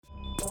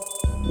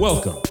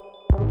Welcome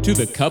to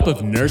the Cup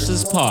of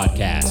Nurses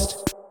podcast.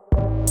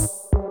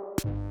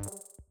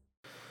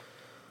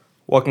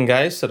 Welcome,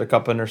 guys, to the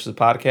Cup of Nurses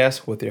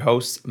podcast with your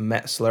hosts,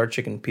 Matt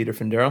Slarchik and Peter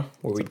Findero,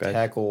 where we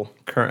tackle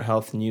current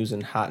health news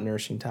and hot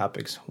nursing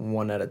topics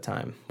one at a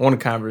time, one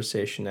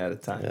conversation at a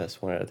time.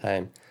 Yes, one at a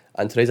time.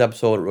 On today's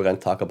episode, we're going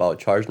to talk about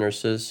charge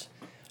nurses.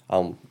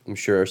 I'm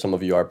sure some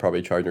of you are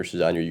probably charge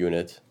nurses on your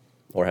unit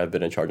or have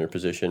been in charge nurse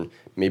position.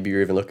 Maybe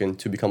you're even looking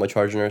to become a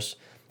charge nurse.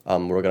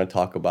 We're going to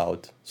talk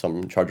about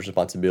some charge nurse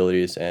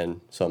responsibilities and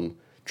some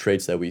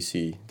traits that we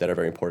see that are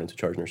very important to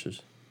charge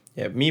nurses.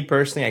 Yeah, me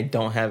personally, I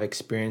don't have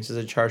experience as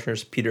a charge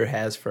nurse. Peter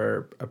has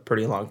for a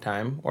pretty long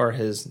time, or in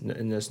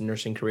his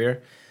nursing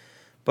career.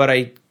 But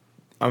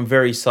I'm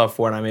very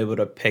self-aware, and I'm able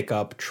to pick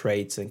up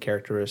traits and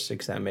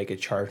characteristics that make a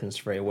charge nurse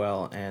very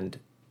well, and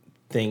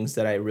things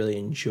that I really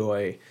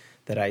enjoy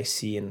that I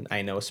see, and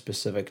I know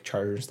specific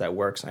charge nurse that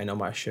works. I know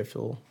my shift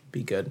will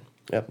be good.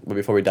 Yeah, but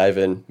before we dive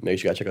in, make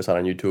sure you guys check us out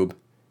on YouTube,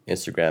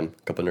 Instagram,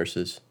 Cup of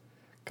Nurses.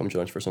 Come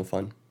join us for some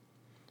fun.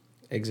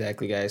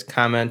 Exactly, guys.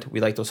 Comment. We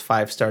like those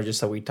 5 stars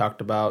just like we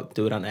talked about.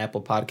 Do it on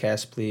Apple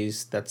Podcasts,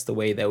 please. That's the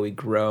way that we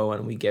grow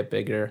and we get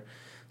bigger.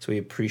 So we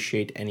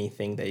appreciate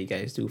anything that you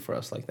guys do for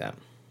us like that.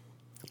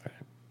 All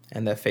right.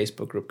 And that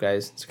Facebook group,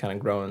 guys, it's kind of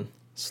growing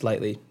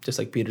slightly. Just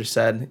like Peter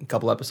said a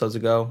couple episodes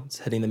ago, it's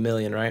hitting the 1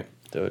 million, right?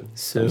 Dude,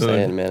 soon. That's what I'm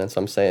saying, man. That's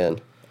what I'm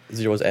saying.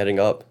 Zero's adding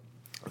up.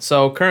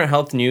 So current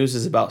health news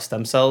is about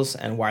stem cells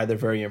and why they're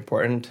very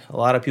important. A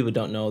lot of people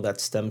don't know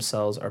that stem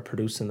cells are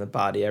produced in the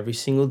body every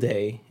single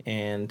day,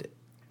 and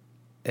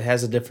it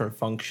has a different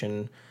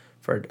function.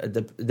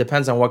 It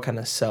depends on what kind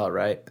of cell,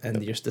 right?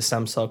 And just the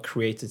stem cell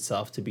creates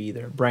itself to be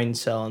either a brain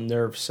cell,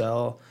 nerve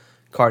cell,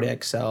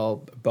 cardiac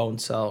cell, bone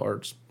cell, or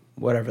just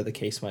whatever the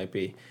case might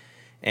be.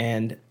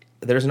 And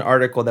there's an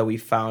article that we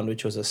found,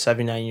 which was a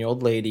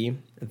 79-year-old lady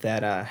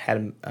that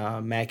had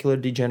macular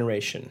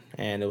degeneration,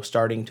 and it was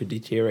starting to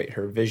deteriorate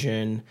her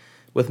vision.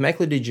 With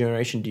macular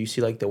degeneration, do you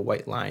see like the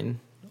white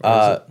line?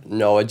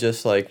 No, it's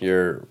just like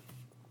the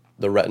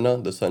retina,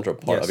 the central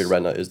part of your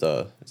retina is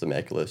the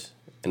maculus,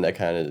 and that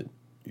kind of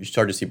you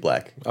start to see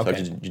black. It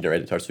starts to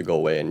degenerate, it starts to go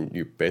away, and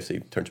you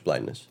basically turn to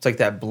blindness. It's like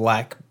that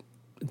black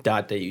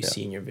dot that you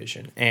see in your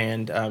vision.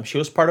 And she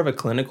was part of a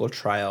clinical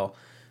trial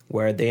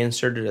where they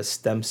inserted a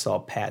stem cell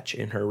patch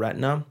in her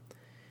retina,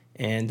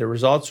 and the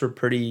results were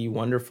pretty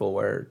wonderful,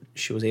 where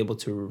she was able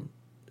to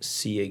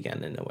see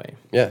again in a way.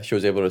 Yeah, she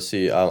was able to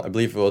see. I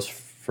believe it was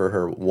for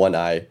her one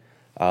eye,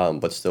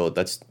 but still,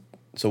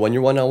 so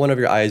when one of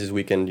your eyes is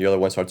weakened, the other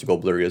one starts to go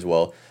blurry as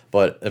well.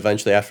 But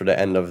eventually, after the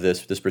end of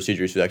this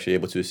procedure, she was actually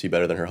able to see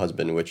better than her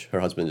husband, which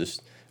her husband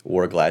just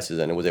wore glasses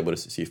and was able to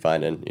see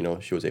fine, and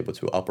she was able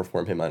to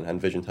outperform him on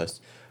vision tests,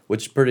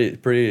 which is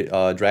pretty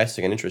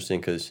drastic and interesting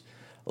because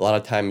a lot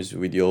of times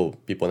we deal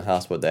with people in the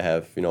hospital that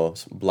have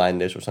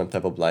blindness or some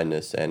type of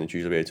blindness, and it's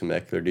usually related to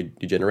macular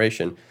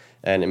degeneration.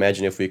 And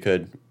imagine if we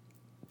could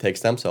take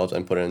stem cells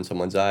and put it in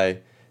someone's eye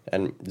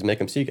and just make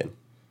them see again.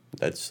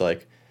 That's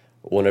like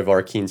one of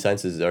our keen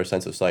senses, our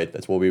sense of sight.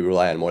 That's what we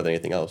rely on more than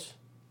anything else.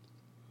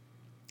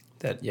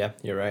 Yeah,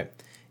 you're right.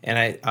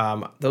 And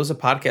there was a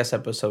podcast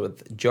episode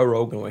with Joe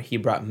Rogan where he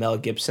brought Mel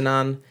Gibson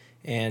on,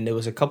 and it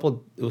was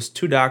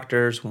 2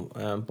 doctors,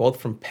 both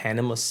from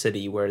Panama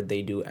City, where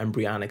they do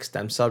embryonic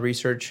stem cell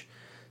research.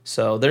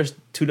 So there's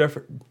two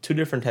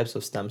different types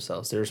of stem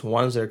cells. There's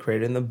ones that are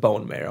created in the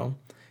bone marrow,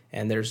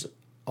 and there's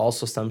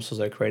also stem cells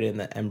that are created in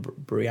the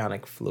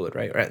embryonic fluid,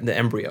 right? Or the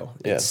embryo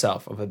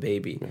itself of a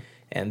baby. Yeah.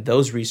 And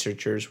those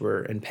researchers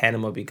were in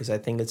Panama because I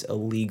think it's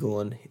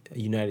illegal in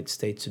the United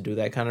States to do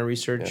that kind of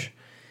research. Yeah.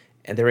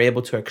 And they were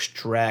able to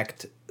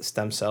extract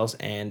stem cells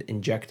and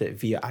inject it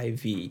via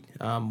IV.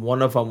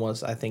 One of them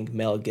was, I think,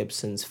 Mel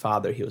Gibson's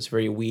father. He was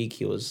very weak.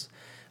 He was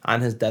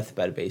on his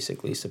deathbed,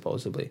 basically,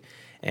 supposedly.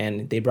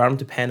 And they brought him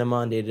to Panama,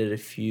 and they did a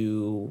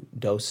few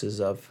doses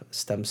of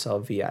stem cell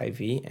via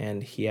IV,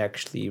 and he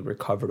actually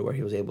recovered where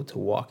he was able to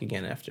walk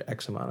again after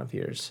X amount of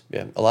years.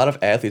 Yeah, a lot of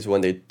athletes,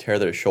 when they tear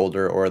their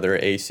shoulder or their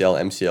ACL,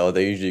 MCL,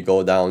 they usually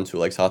go down to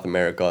like South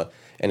America,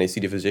 and they see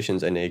the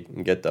physicians, and they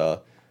get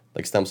the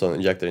stem cell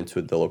injected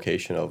into the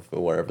location of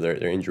wherever their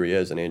injury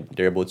is, and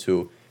they're able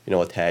to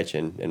attach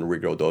and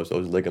regrow those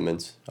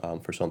ligaments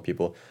for some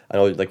people. I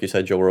know, like you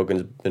said, Joe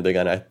Rogan's been big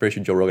on it. I'm pretty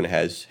sure Joe Rogan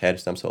has had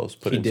stem cells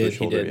put into his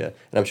shoulder. Yeah,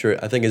 and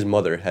I think his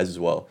mother has as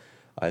well.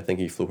 I think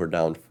he flew her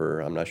down for,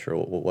 I'm not sure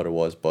what it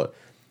was, but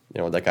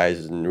that guy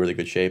is in really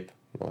good shape.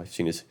 I've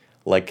seen his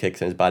leg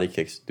kicks and his body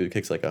kicks. Dude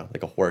kicks like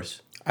a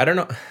horse. I don't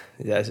know.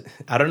 Yes,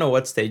 I don't know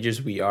what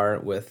stages we are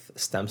with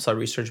stem cell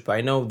research, but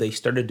I know they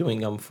started doing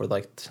them for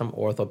like some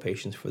ortho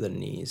patients for the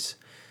knees.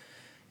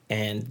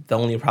 And the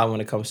only problem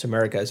when it comes to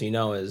America, as you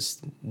know,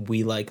 is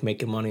we like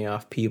making money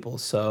off people.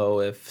 So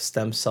if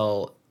stem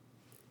cell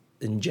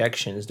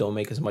injections don't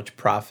make as much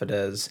profit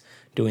as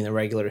doing the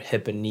regular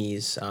hip and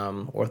knees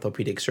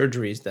orthopedic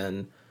surgeries,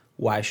 then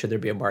why should there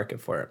be a market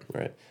for it?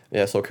 Right.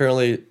 Yeah, so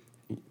currently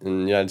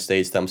in the United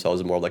States, stem cells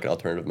is more like an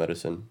alternative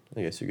medicine,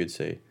 I guess you could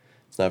say.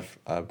 It's not.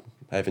 I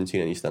haven't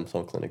seen any stem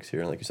cell clinics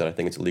here. And like you said, I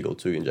think it's illegal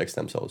to inject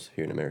stem cells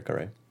here in America,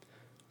 right?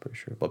 for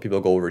sure. But people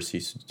go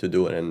overseas to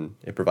do it, and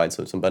it provides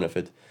some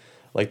benefit.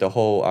 Like the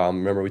whole,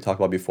 remember we talked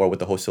about before with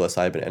the whole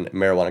psilocybin and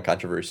marijuana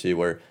controversy,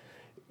 where,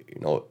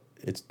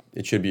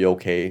 it should be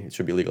okay, it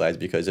should be legalized,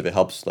 because if it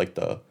helps like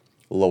the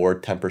lower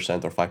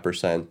 10% or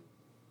 5%,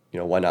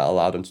 why not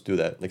allow them to do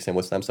that? Like same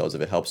with stem cells,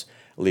 if it helps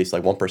at least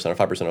like 1% or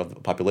 5% of the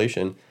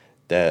population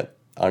that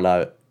are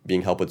not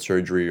being helped with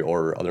surgery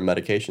or other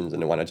medications,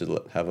 then why not just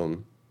have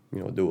them,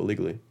 do it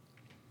legally?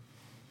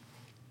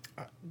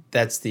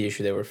 That's the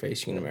issue that we're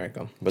facing in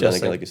America. But just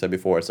then again, like you said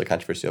before, it's a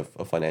controversy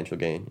of financial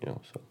gain,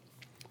 so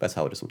that's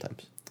how it is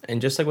sometimes.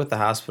 And just like with the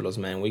hospitals,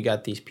 man, we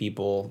got these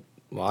people.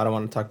 Well, I don't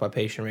want to talk about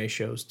patient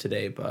ratios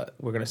today, but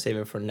we're going to save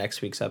it for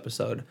next week's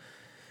episode.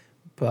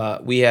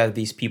 But we have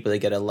these people that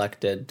get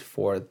elected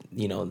for,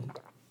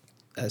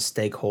 as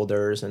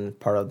stakeholders and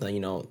part of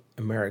the,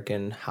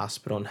 American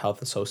hospital and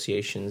health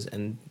associations,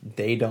 and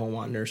they don't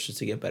want nurses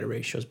to get better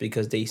ratios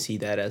because they see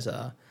that as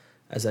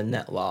a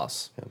net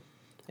loss. Yeah.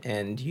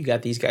 And you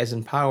got these guys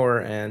in power,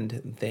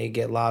 and they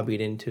get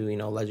lobbied into,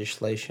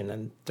 legislation,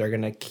 and they're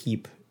going to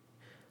keep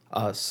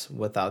us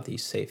without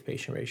these safe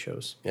patient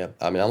ratios. Yeah,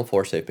 I mean, I'm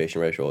for safe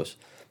patient ratios.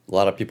 A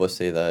lot of people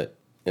say that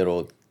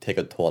it'll take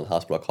a toll on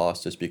hospital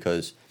costs just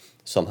because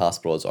some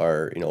hospitals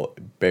are,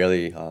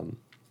 barely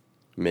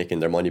making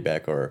their money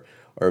back or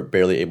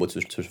barely able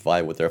to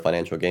survive with their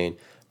financial gain.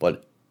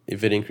 But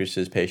if it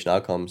increases patient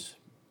outcomes,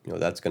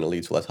 that's going to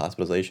lead to less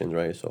hospitalizations,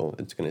 right? So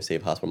it's going to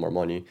save hospital more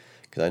money.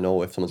 Because I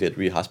know if someone's get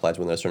re-hospitalized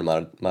within a certain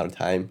amount of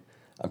time,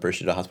 I'm pretty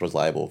sure the hospital's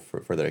liable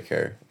for their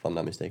care, if I'm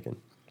not mistaken.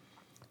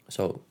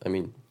 So, I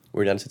mean,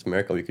 we're in the United States of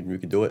America. We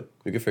could do it.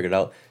 We could figure it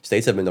out.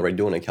 States have been already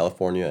doing it.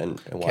 California and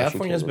Washington.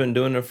 California's been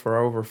doing it for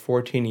over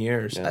 14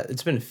 years. Yeah.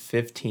 It's been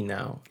 15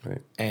 now.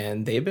 Right.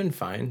 And they've been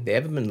fine. They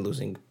haven't been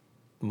losing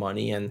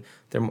money, and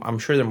I'm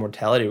sure their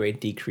mortality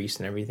rate decreased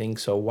and everything.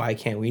 So why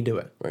can't we do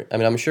it? Right. I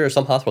mean, I'm sure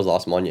some hospitals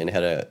lost money and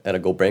had to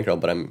go bankrupt,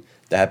 but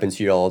that happens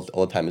here all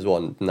the time as well.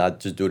 And not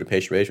just due to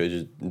patient ratio,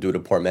 just due to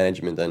poor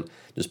management and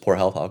just poor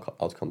health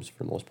outcomes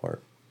for the most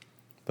part.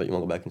 But you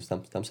want to go back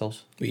into stem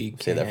cells? We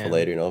Say that for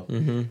later,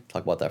 Mm-hmm.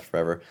 Talk about that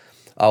forever.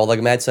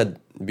 Like Matt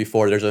said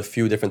before, there's a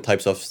few different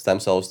types of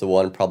stem cells. The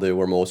one probably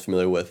we're most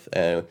familiar with,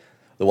 and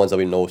the ones that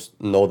we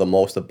know the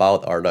most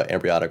about are the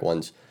embryonic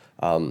ones.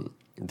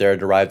 They're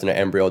derived in an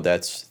embryo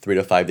that's 3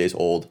 to 5 days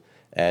old,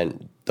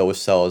 and those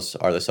cells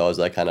are the cells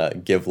that kind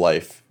of give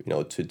life,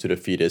 to the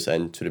fetus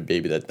and to the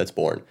baby that's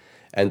born.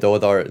 And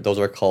those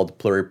are called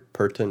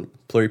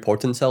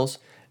pluripotent cells,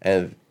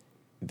 and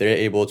they're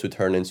able to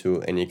turn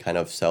into any kind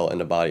of cell in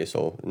the body,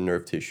 so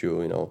nerve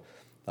tissue,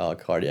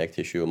 cardiac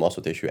tissue,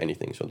 muscle tissue,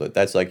 anything. So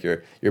that's like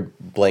your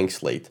blank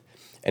slate.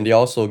 And they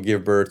also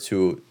give birth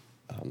to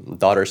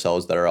daughter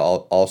cells that are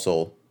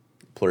also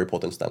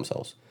pluripotent stem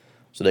cells.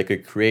 So they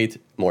could create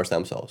more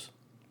stem cells.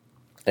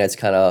 And it's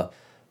kind of,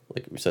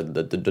 like we said,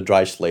 the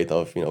dry slate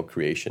of,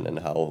 creation and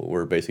how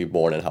we're basically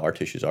born and how our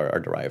tissues are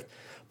derived.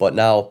 But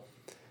now,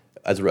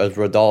 as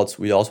we're adults,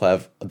 we also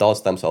have adult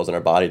stem cells in our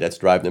body that's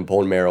derived in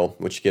bone marrow,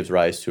 which gives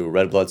rise to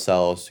red blood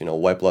cells,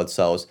 white blood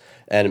cells.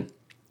 And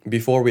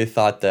before we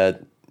thought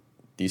that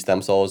these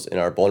stem cells in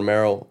our bone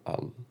marrow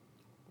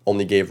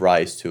only gave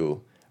rise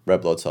to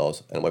red blood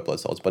cells and white blood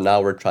cells. But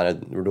now we're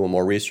doing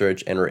more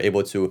research, and we're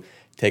able to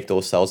take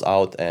those cells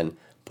out and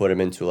put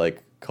them into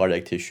like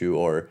cardiac tissue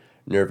or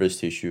nervous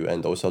tissue,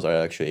 and those cells are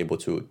actually able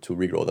to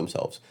regrow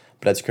themselves.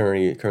 But that's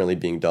currently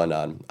being done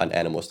on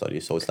animal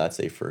studies, so it's not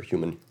safe for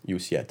human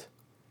use yet.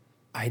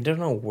 I don't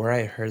know where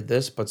I heard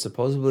this, but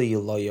supposedly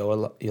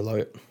Loyola,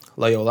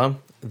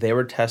 they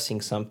were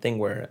testing something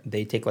where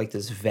they take like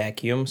this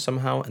vacuum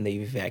somehow, and they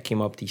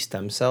vacuum up these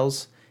stem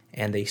cells,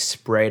 and they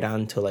spray it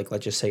onto, like,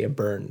 let's just say a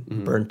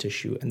burn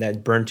tissue, and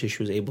that burn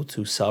tissue is able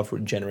to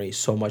self-regenerate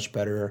so much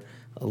better,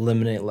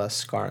 eliminate less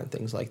scar and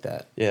things like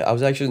that. Yeah, I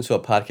was actually into a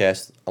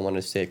podcast, I want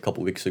to say a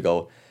couple weeks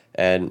ago,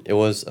 and it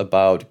was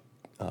about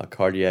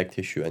cardiac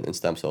tissue and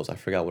stem cells. I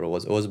forgot what it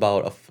was. It was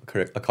about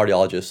a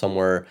cardiologist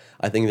somewhere,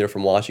 I think they're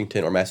from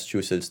Washington or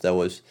Massachusetts,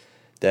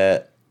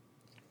 that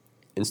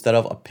instead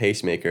of a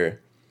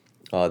pacemaker,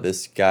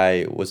 this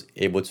guy was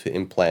able to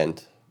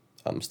implant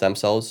stem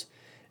cells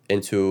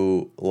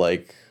into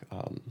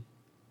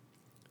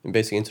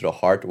basically into the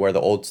heart where the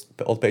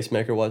old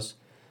pacemaker was,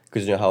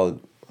 because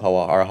how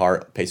our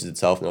heart paces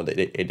itself,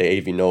 the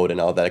AV node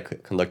and all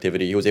that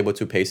conductivity. He was able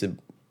to place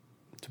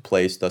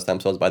the stem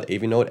cells by the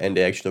AV node, and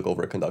they actually took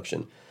over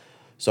conduction.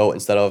 So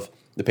instead of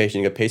the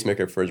patient getting a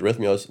pacemaker for his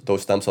arrhythmias,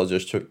 those stem cells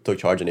just took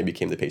charge and they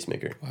became the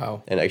pacemaker.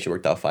 Wow. And it actually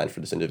worked out fine for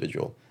this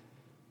individual.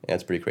 And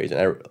it's pretty crazy.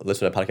 And I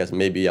listened to that podcast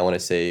maybe, I want to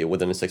say,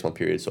 within a 6-month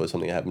period, so it's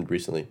something that happened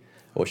recently.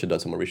 I wish I'd done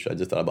some more research. I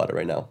just thought about it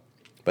right now.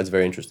 But it's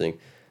very interesting.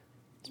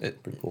 It's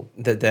pretty cool.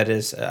 That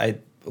is,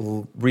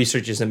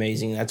 research is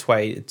amazing. That's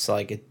why it's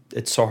like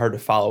it's so hard to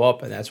follow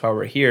up, and that's why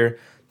we're here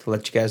to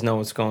let you guys know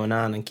what's going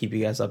on and keep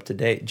you guys up to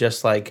date.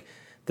 Just like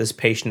this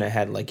patient I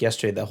had like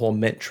yesterday, the whole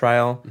MIT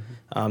trial.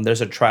 Mm-hmm.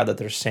 There's a trial that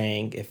they're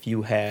saying if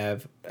you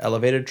have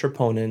elevated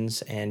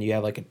troponins and you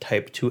have like a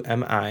type 2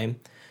 MI,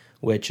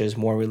 which is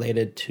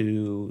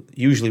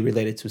usually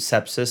related to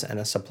sepsis and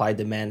a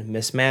supply-demand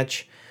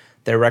mismatch,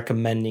 they're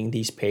recommending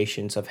these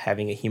patients of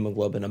having a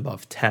hemoglobin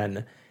above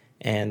 10.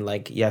 And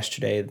like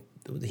yesterday,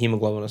 the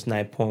hemoglobin was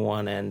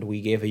 9.1, and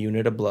we gave a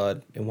unit of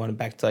blood. It went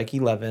back to like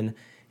 11,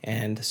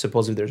 and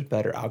supposedly there's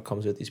better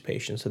outcomes with these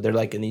patients. So they're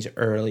like in these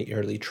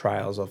early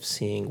trials of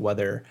seeing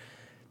whether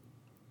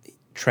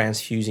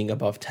transfusing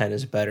above 10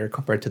 is better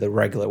compared to the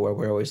regular, where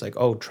we're always like,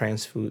 oh,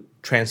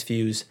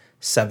 transfuse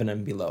 7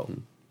 and below.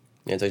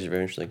 Yeah, it's actually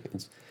very interesting.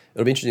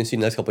 It'll be interesting to see in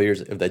the next couple of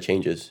years if that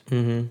changes.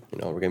 You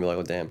know, we're gonna be like,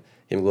 oh damn,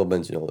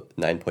 hemoglobin's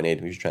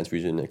 9.8. We should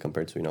transfuse it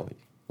compared to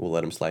we'll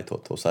let them slide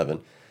till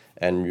 7,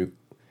 and you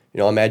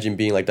imagine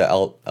being like the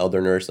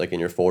elder nurse like in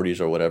your 40s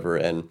or whatever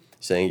and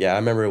saying, yeah, I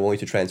remember when we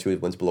used to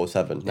transfuse when it's below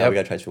 7. Now we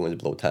got to transfuse when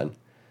it's below 10.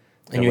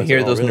 And you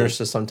hear those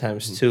nurses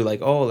sometimes too,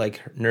 like, oh,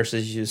 like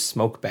nurses used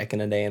smoke back in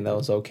the day and that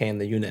was okay in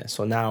the unit.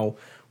 So now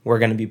we're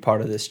going to be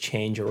part of this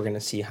change, or we're going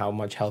to see how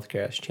much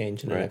healthcare has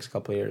changed in the next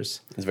couple of years.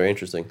 It's very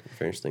interesting.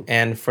 Very interesting.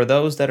 And for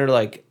those that are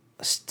like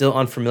still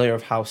unfamiliar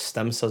of how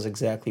stem cells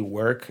exactly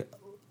work,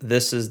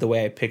 this is the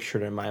way I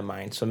pictured it in my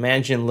mind. So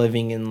imagine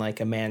living in like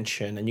a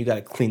mansion and you got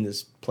to clean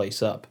this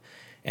place up.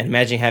 And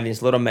imagine having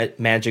this little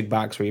magic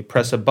box where you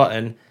press a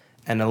button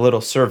and a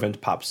little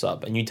servant pops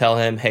up and you tell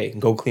him, hey,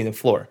 go clean the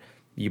floor.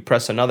 You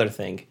press another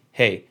thing,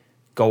 hey,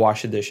 go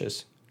wash the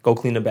dishes, go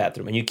clean the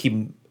bathroom. And you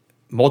keep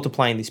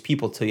multiplying these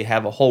people till you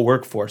have a whole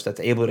workforce that's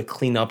able to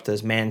clean up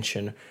this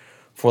mansion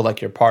for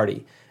like your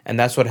party. And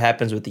that's what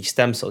happens with these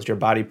stem cells. Your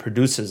body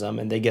produces them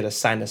and they get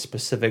assigned a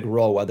specific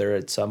role, whether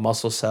it's a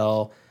muscle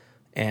cell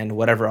and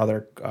whatever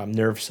other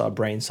nerve cell,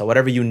 brain cell,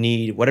 whatever you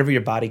need, whatever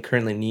your body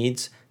currently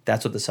needs,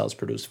 that's what the cell's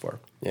produced for.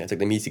 Yeah, it's like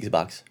the Mises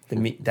box.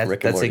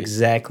 That's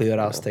exactly what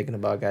I was thinking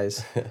about,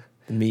 guys.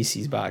 The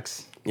Mises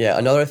box. Yeah,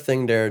 another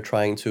thing they're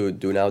trying to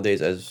do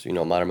nowadays, as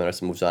modern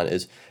medicine moves on,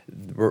 is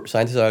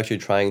scientists are actually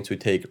trying to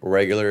take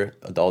regular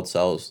adult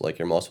cells, like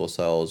your muscle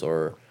cells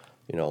or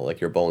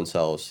like your bone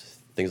cells,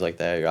 things like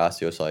that, your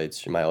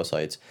osteocytes, your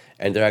myocytes,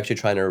 and they're actually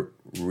trying to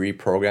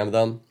reprogram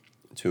them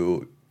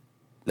to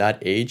not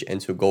age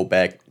and to go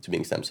back to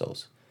being stem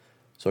cells.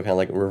 So kind of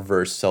like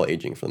reverse cell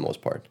aging for the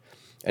most part.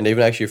 And they've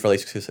been actually fairly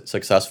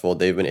successful.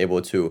 They've been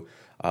able to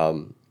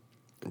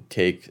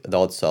take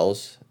adult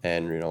cells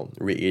and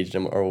re-age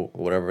them, or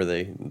whatever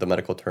the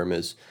medical term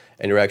is,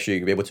 and you're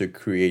actually able to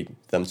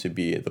create them to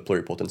be the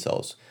pluripotent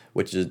cells,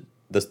 which is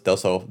those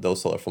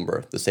cells are from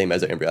birth, the same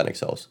as the embryonic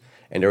cells.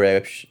 And they're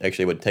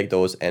actually able to take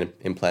those and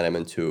implant them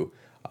into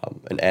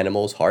an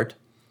animal's heart,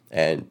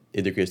 and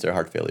it decreases their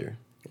heart failure.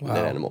 Wow. In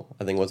that animal,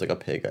 I think it was like a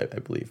pig, I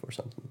believe, or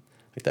something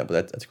like that.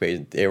 But that's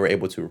crazy. They were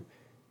able to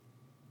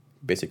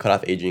basically cut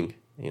off aging.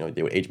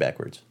 They would age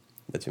backwards.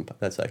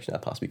 That's actually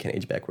not possible. You can't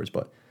age backwards,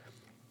 but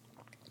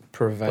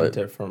prevent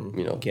it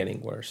from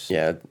getting worse.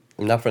 Yeah,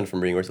 not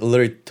from being worse. It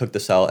literally took the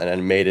cell and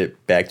then made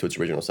it back to its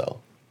original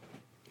cell.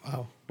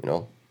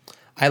 Wow.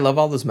 I love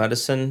all this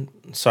medicine.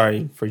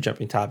 Sorry for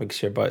jumping topics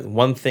here, but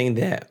one thing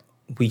that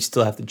we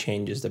still have to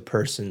change is the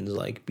person's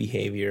like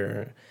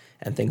behavior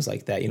and things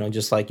like that.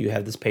 Just like you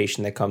have this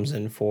patient that comes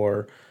in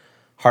for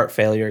heart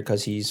failure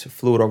because he's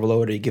fluid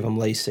overloaded, you give him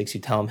Lasix, you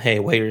tell him, hey,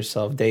 weigh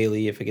yourself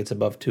daily. If it gets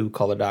above 2,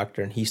 call a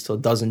doctor, and he still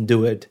doesn't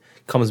do it,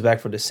 comes back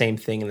for the same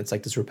thing, and it's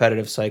like this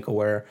repetitive cycle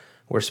where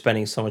we're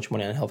spending so much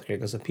money on healthcare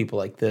because of people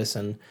like this.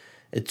 And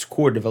it's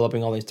cool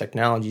developing all these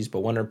technologies, but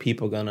when are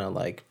people gonna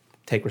like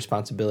take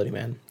responsibility,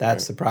 man?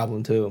 That's the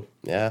problem too.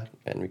 Yeah,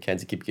 and we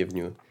can't keep giving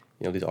you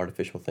these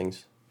artificial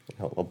things.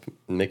 Help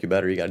make you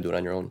better. You got to do it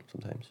on your own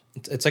sometimes.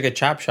 It's like a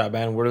chop shop,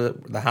 man.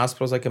 The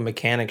hospital's like a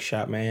mechanic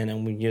shop, man,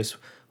 and we just,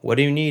 what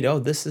do you need? Oh,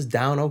 this is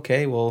down.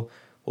 Okay, well,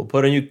 we'll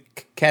put a new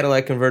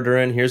catalytic converter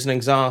in. Here's an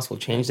exhaust. We'll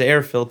change the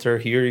air filter.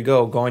 Here you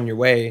go. Go on your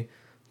way.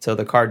 Till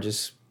the car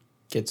just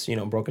gets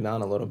broken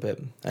down a little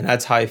bit. And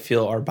that's how I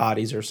feel our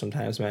bodies are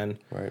sometimes, man.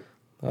 Right.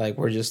 Like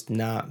we're just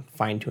not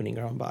fine tuning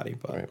our own body.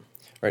 But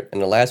Right.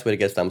 And the last way to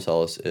get stem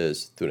cells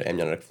is through the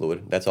amniotic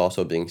fluid. That's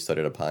also being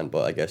studied upon.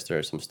 But I guess there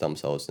are some stem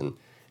cells in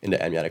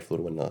the amniotic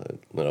fluid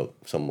when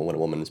a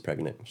woman is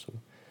pregnant. So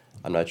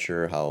I'm not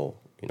sure how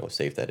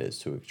safe that is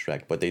to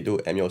extract, but they do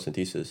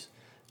amniocentesis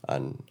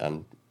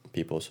on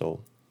people.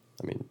 So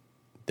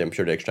I'm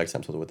sure they extract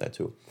stem cells with that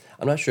too.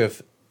 I'm not sure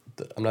if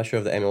the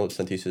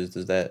amniocentesis,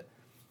 does that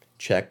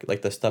check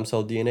like the stem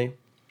cell DNA.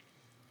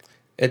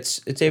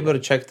 It's able to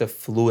check the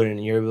fluid,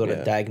 and you're able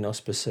to diagnose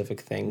specific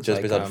things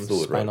just like based on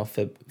fluid, spinal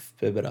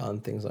fibula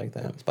and things like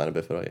that. Spinal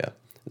bifida, yeah,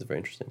 it's very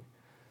interesting.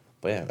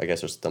 But yeah, I guess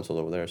there's stem cells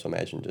over there. So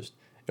imagine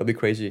it'll be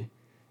crazy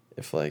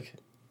if like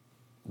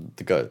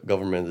the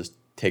government just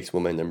takes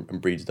women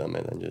and breeds them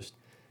and then just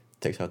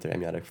takes out their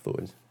amniotic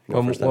fluids.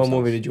 What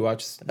movie did you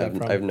watch that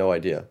from? I have no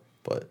idea,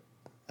 but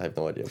that'd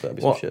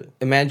be some shit.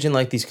 Imagine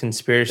like these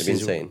conspiracies.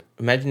 That'd be insane.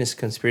 Imagine this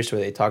conspiracy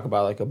where they talk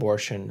about like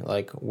abortion.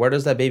 Like, where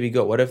does that baby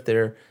go? What if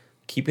they're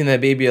keeping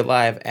that baby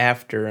alive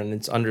after and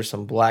it's under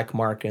some black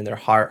market and they're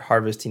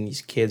harvesting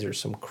these kids, or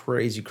some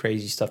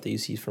crazy stuff that you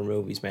see from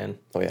movies, man?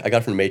 Oh yeah, I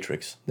got it from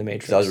Matrix. The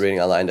Matrix. I was reading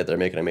online that they're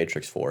making a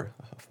Matrix 4,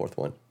 a fourth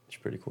one, which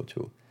is pretty cool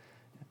too.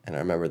 And I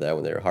remember that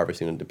when they were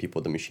harvesting the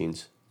people, the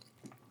machines.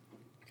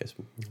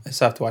 I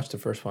still have to watch the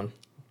first one.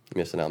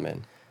 You're missing out,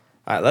 man.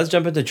 All right, let's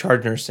jump into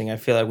charge nursing. I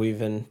feel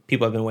like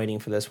people have been waiting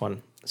for this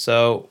one.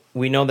 So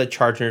we know that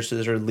charge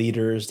nurses are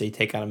leaders. They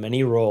take on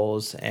many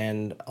roles,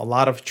 and a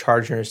lot of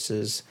charge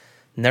nurses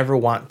never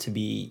want to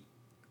be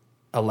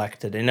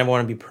elected. They never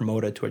want to be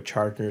promoted to a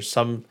charge nurse.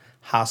 Some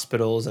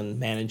hospitals and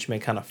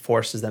management kind of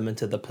forces them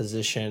into the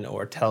position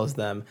or tells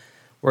them,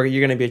 you're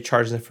going to be a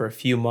charge nurse for a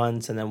few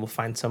months, and then we'll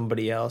find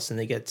somebody else, and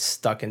they get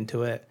stuck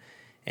into it.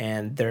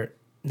 And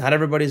not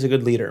everybody's a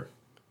good leader.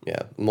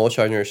 Yeah, most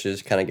charge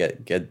nurses kind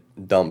of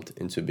get dumped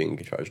into being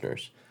a charge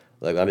nurse.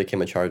 Like when I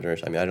became a charge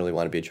nurse, I mean, I didn't really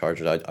want to be a charge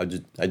nurse. I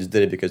just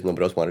did it because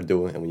nobody else wanted to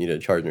do it, and we needed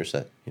a charge nurse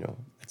at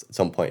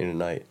some point in the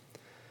night.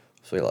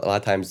 So a lot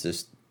of times,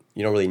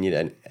 you don't really need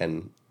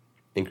an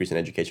increase in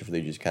education for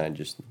you. Just kind of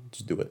just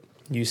do it.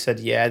 You said,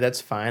 yeah,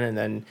 that's fine, and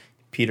then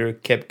Peter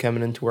kept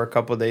coming into work a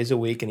couple of days a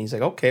week, and he's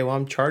like, okay, well,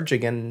 I'm charged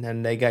again,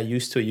 and they got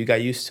used to it. You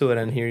got used to it,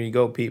 and here you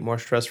go, Pete. More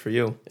stress for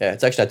you. Yeah,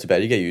 it's actually not too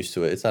bad. You get used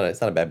to it. It's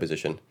not a bad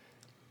position.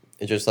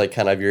 It's just like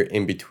kind of you're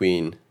in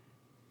between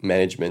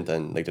management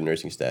and like the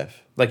nursing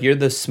staff. Like you're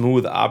the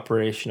smooth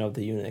operation of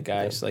the unit,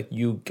 guys. Yeah. Like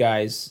you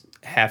guys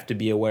have to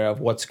be aware of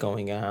what's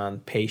going on,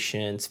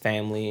 patients,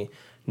 family,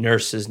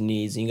 nurses'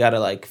 needs. And you got to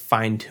like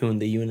fine tune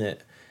the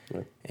unit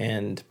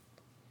and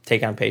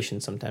take on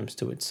patients sometimes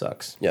too. It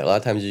sucks. Yeah, a lot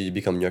of times you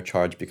become in your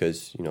charge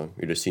because you're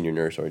the senior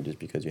nurse or just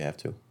because you have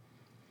to,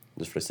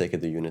 just for the sake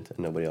of the unit and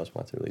nobody else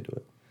wants to really do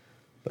it.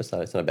 But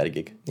it's not a bad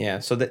gig. Yeah,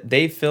 so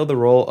they fill the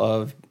role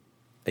of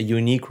a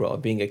unique role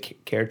of being a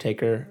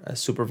caretaker, a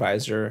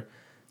supervisor,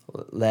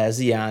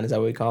 liaison, is that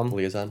what we call them?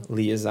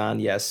 Liaison,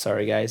 yes,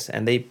 sorry guys.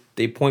 And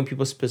they point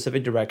people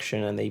specific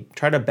direction and they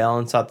try to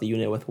balance out the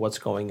unit with what's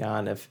going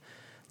on. If,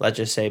 let's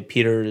just say,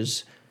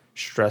 Peter's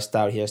stressed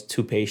out, he has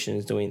 2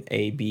 patients doing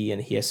A, B,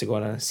 and he has to go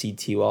on a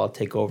CT while I'll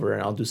take over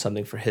and I'll do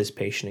something for his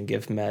patient and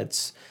give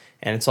meds.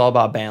 And it's all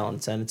about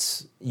balance. And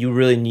you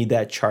really need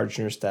that charge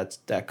nurse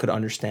that could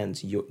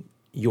understand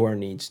your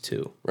needs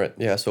too. Right.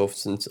 Yeah. So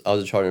since I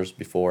was a charge nurse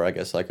before, I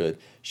guess I could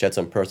shed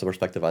some personal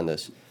perspective on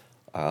this.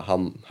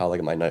 How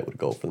like my night would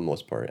go for the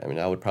most part. I mean,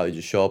 I would probably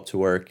just show up to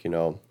work. Kind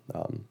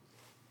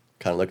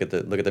of look at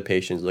the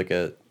patients, look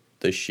at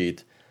the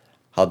sheet,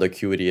 how the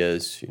acuity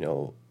is.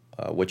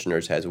 Which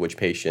nurse has which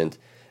patient.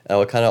 And I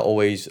would kind of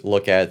always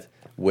look at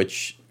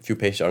which few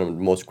patients are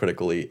most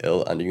critically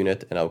ill on the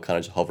unit, and I would kind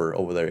of just hover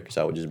over there because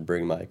I would just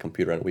bring my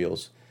computer on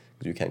wheels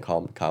because you can't call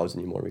them cows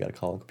anymore. We got to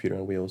call them computer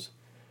on wheels.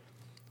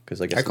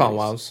 I call them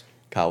wows.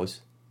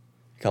 Cows.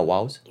 You call them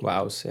wows?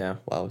 Wows, yeah.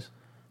 Wows.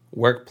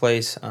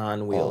 Workplace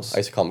on wheels. I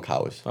used to call them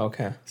cows.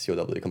 Okay.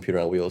 COW, computer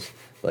on wheels.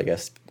 But I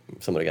guess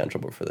somebody got in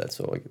trouble for that,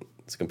 so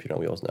it's computer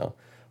on wheels now.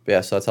 But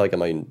yeah, so that's how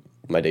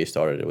my day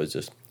started. It was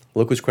just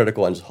look who's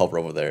critical and just hover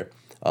over there.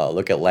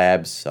 Look at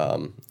labs.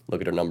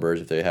 Look at their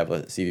numbers if they have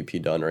a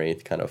CVP done or any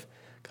kind of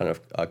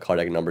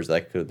cardiac numbers that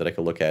I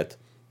could look at.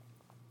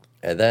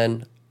 And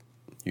then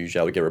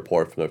usually I would get a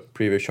report from the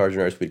previous charge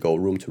nurse. We'd go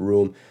room to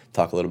room,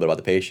 talk a little bit about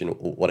the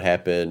patient, what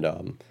happened,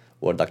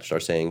 what doctors are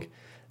saying.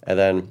 And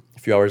then a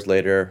few hours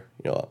later,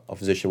 a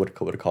physician would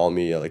call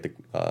me,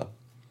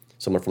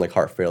 someone from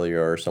heart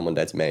failure or someone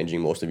that's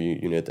managing most of the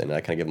unit, and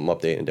I kind of give them an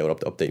update, and they would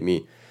update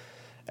me.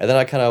 And then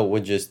I kind of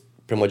would just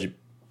pretty much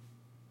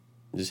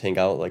just hang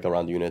out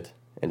around the unit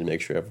and to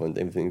make sure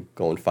everything's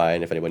going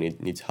fine. If anybody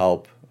needs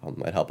help,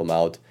 I'd help them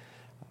out.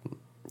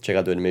 Check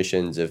out the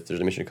admissions. If there's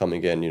an admission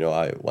coming in,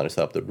 I want to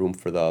set up the room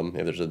for them.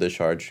 If there's a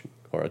discharge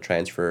or a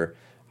transfer,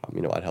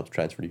 I'd help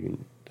transfer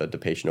the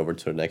patient over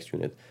to the next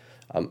unit.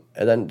 And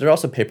then there's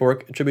also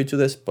paperwork attributed to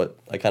this, but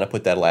I kind of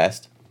put that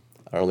last.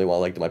 I don't really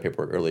want to do my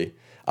paperwork early.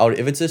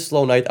 If it's a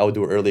slow night, I would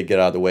do it early, get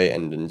out of the way,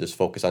 and then just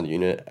focus on the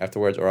unit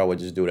afterwards, or I would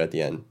just do it at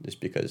the end, just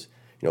because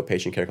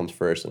patient care comes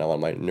first, and I want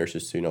my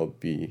nurses to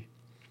be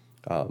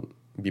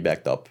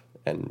backed up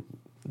and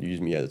use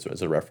me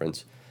as a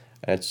reference.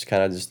 And it's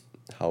kind of just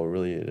how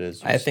really it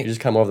is. I think you just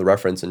come over the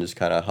reference and just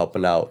kind of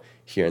helping out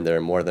here and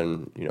there more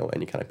than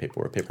any kind of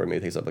paperwork. Paperwork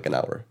maybe takes up an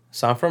hour.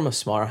 So I'm from a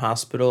smaller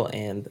hospital,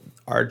 and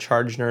our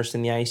charge nurse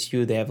in the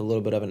ICU, they have a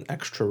little bit of an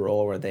extra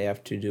role where they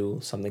have to do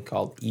something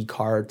called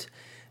e-cart.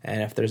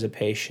 And if there's a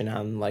patient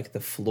on the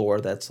floor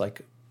that's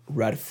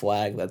red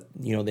flag that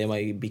they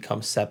might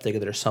become septic,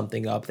 if there's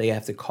something up, they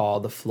have to call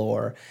the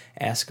floor,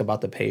 ask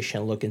about the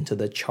patient, look into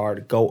the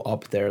chart, go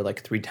up there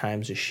 3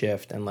 times a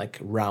shift and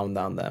round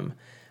on them.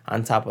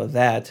 On top of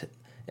that,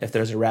 if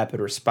there's a rapid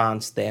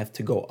response, they have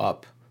to go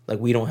up.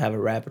 We don't have a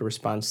rapid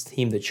response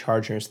team. The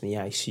charge nurse in the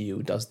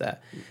ICU does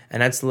that.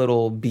 And that's a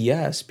little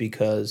BS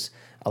because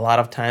a lot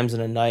of times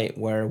in a night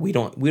where we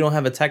don't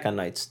have a tech on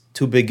nights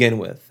to begin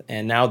with.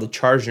 And now the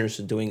charge nurse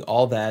is doing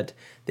all that.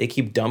 They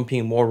keep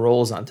dumping more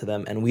roles onto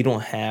them, and we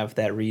don't have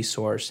that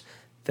resource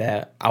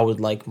that I would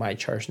like my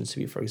charge nurse to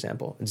be, for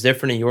example. It's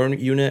different in your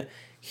unit.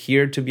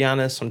 Here, to be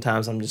honest,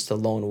 sometimes I'm just a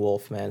lone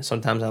wolf, man.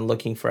 Sometimes I'm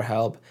looking for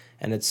help,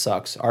 and it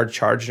sucks. Our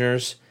charge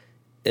nurse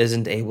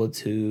isn't able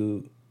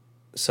to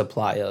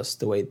supply us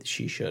the way that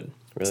she should. Really?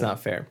 It's not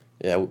fair.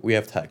 Yeah, we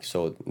have tech,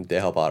 so they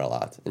help out a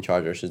lot. And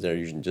charge nurses, they're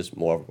usually just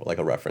more like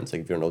a reference. If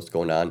you don't know what's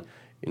going on,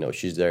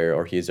 she's there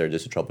or he's there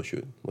just to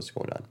troubleshoot what's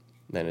going on.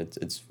 And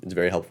it's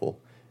very helpful.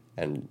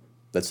 And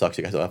that sucks.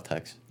 You guys don't have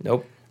techs.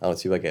 Nope. I don't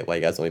see why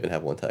you guys don't even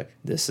have one tech.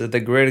 This is the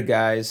grid,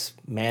 guys.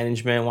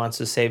 Management wants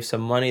to save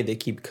some money. They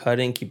keep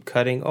cutting.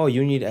 Oh,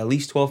 you need at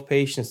least 12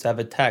 patients to have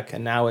a tech.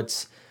 And now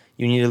it's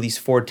you need at least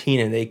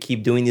 14. And they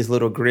keep doing these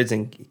little grids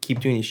and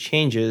keep doing these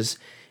changes.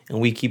 And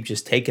we keep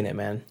just taking it,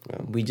 man. Yeah.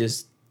 We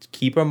just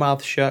keep our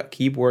mouth shut,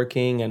 keep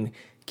working, and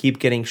keep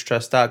getting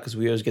stressed out because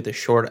we always get the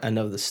short end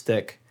of the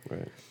stick.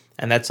 Right.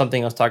 And that's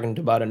something I was talking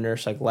about a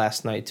nurse like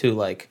last night too.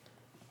 Like,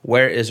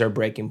 where is our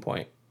breaking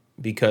point?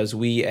 Because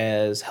we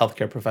as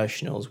healthcare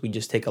professionals, we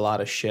just take a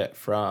lot of shit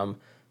from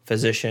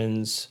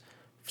physicians,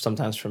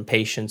 sometimes from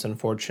patients,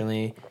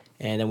 unfortunately,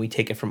 and then we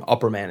take it from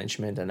upper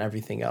management and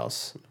everything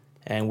else.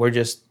 And we're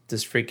just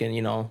this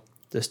freaking,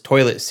 this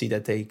toilet seat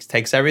that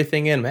takes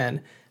everything in,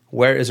 man.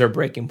 Where is our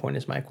breaking point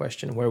is my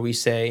question, where we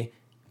say,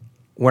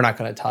 we're not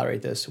going to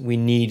tolerate this. We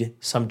need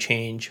some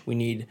change. We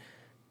need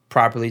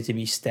properly to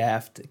be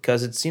staffed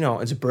because it's,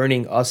 it's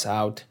burning us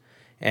out.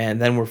 And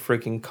then we're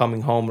freaking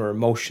coming home or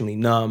emotionally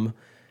numb.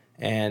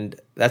 And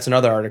that's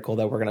another article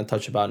that we're going to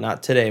touch about,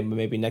 not today, but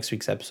maybe next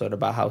week's episode,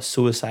 about how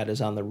suicide is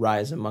on the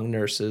rise among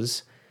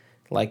nurses.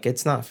 Like,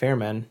 it's not fair,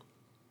 man.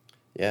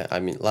 Yeah, I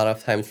mean, a lot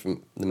of times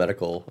from the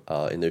medical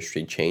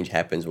industry, change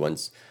happens when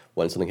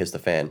something hits the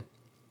fan.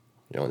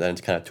 Then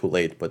it's kind of too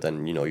late, but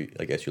then,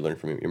 I guess you learn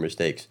from your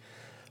mistakes.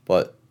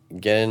 But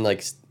getting,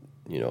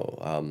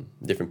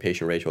 different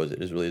patient ratios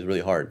is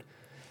really hard.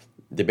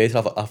 They base it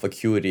off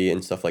acuity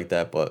and stuff like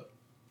that, but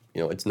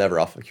it's never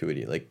off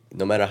acuity. Like,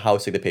 no matter how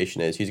sick the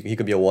patient is, he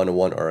could be a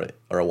 1-1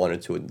 or a 1 or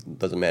 2. It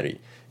doesn't matter.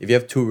 If you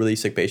have 2 really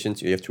sick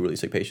patients, you have 2 really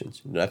sick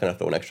patients. You're not gonna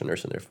throw an extra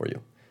nurse in there for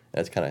you.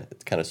 And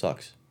it kind of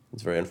sucks.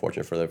 It's very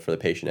unfortunate for the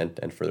patient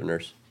and for the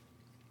nurse.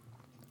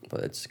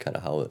 But it's kind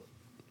of how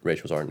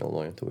ratios are in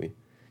Illinois until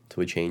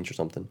we change or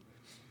something.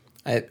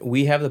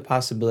 We have the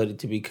possibility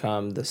to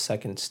become the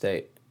second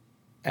state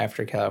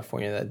after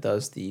California that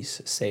does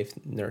these safe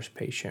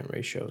nurse-patient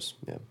ratios.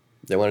 Yeah.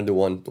 They want to do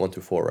 1 to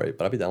 4, right?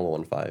 But I'd be down with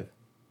 1 to 5,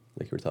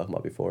 like you were talking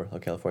about before. How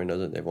California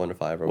does it, they have 1 to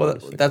 5 or 1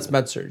 to 6. That's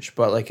med-surg,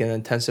 but like an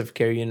intensive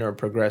care unit or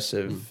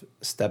progressive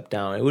step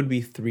down, it would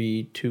be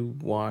 3 to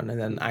 1,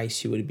 and then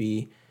ICU would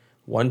be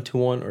 1 to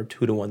 1 or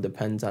 2 to 1,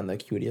 depends on the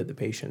acuity of the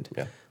patient.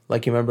 Yeah.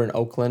 Like you remember in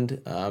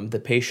Oakland,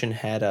 the patient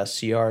had a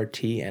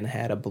CRT and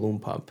had a balloon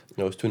pump.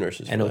 It was 2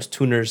 nurses. And it was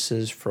 2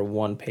 nurses for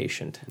 1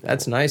 patient.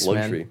 That's nice,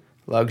 luxury. Man.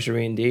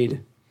 Luxury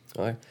indeed.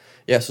 All right.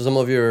 Yeah, so some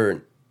of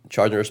your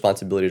charge and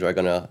responsibilities are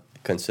going to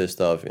consist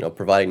of,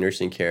 providing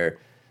nursing care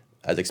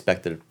as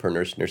expected per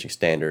nursing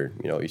standard.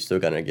 You're still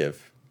going to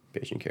give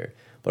patient care.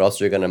 But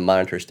also you're going to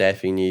monitor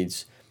staffing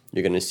needs.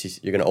 You're going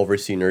to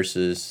oversee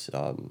nurses.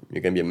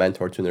 You're going to be a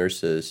mentor to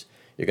nurses.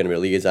 You're going to be a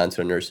liaison to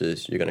the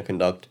nurses. You're going to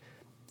conduct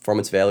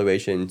performance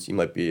evaluations. You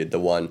might be the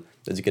one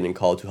that's getting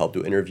called to help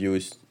do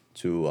interviews,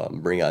 to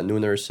bring on new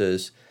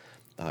nurses.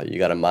 You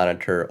got to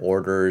monitor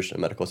orders and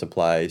medical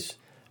supplies.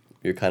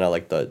 You're kind of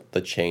like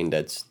the chain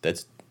that's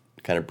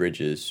kind of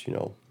bridges,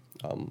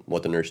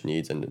 what the nurse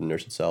needs and the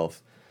nurse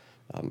itself.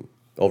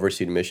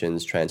 Oversee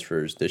admissions,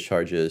 transfers,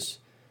 discharges,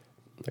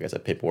 like I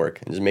said,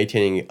 paperwork, and just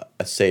maintaining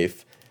a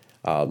safe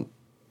and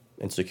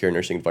secure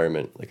nursing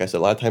environment. Like I said,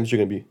 a lot of times you're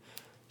going to be,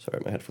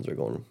 sorry, my headphones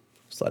are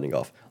sliding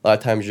off. A lot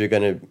of times you're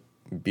going to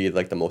be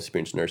like the most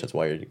experienced nurse. That's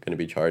why you're going to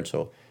be charged.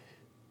 So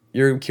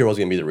your key role is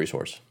going to be the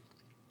resource.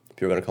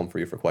 People are going to come for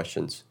you for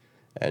questions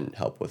and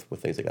help with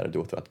things they got to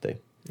do throughout the day.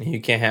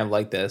 You can't have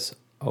like this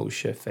oh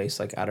shit face,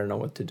 like I don't know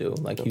what to do.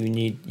 Like nope. you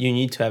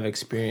need to have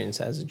experience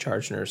as a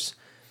charge nurse,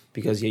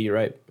 because you're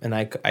right. And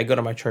I go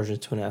to my charge nurse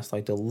too and ask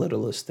like the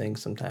littlest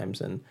things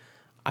sometimes, and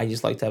I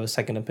just like to have a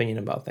second opinion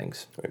about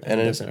things. Right. And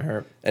it doesn't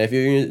hurt. And if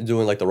you're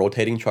doing like the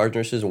rotating charge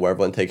nurses and where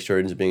everyone takes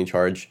turns being in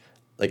charge,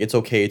 like it's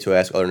okay to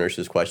ask other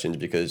nurses questions,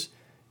 because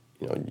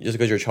just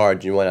because you're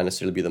charged, you might not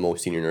necessarily be the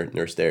most senior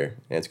nurse there,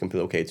 and it's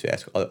completely okay to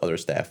ask other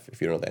staff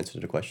if you don't know the answer to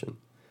the question.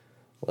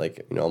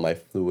 Like, my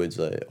fluids,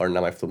 or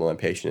not my fluid, but my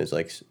patient is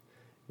like,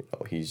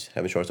 he's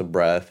having shortness of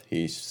breath,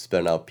 he's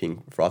spitting out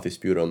pink frothy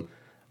sputum,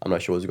 I'm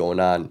not sure what's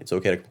going on. It's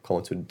okay to call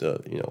into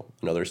the,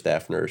 another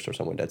staff nurse or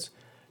someone that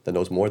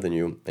knows more than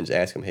you and just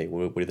ask them, hey,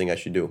 what do you think I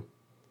should do?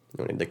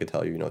 And they could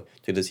tell you,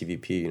 take the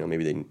CVP,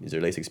 maybe is there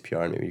Lasix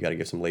PR, maybe you got to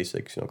give some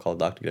Lasix, call a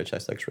doctor, get a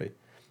chest x-ray. And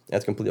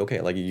that's completely okay.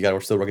 Like, you got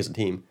to still work as a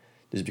team.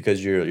 Just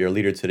because you're a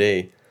leader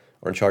today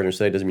or in charge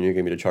today doesn't mean you're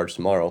going to be the charge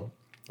tomorrow.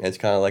 And it's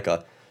kind of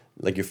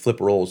like you flip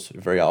roles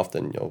very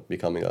often,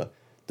 becoming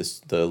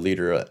the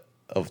leader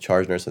of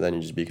charge nurse, and then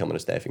you just becoming a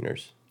staffing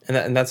nurse.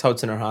 And that's how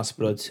it's in our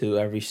hospital too.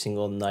 Every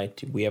single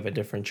night we have a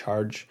different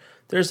charge.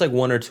 There's like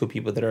 1 or 2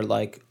 people that are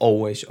like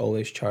always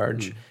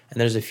charge, and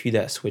there's a few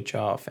that switch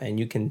off, and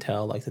you can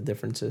tell like the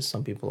differences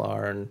some people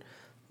are and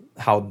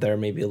how they're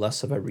maybe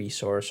less of a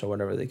resource or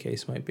whatever the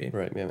case might be.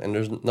 Right, yeah. And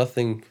there's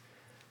nothing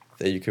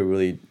that you could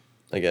really,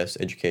 I guess,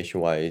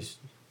 education-wise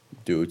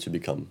do to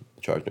become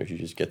a charge nurse. You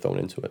just get thrown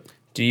into it.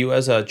 Do you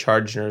as a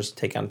charge nurse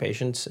take on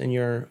patients in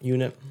your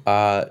unit?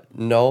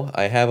 No,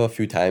 I have a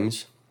few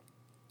times.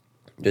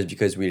 Just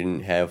because we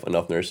didn't have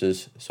enough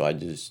nurses, so I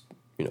just,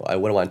 I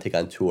wouldn't want to take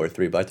on 2 or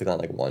 3, but I took on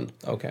like 1.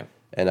 Okay.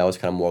 And I was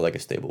kind of more like a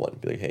stable one.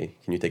 Be like, hey,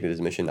 can you take this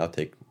admission? I'll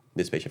take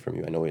this patient from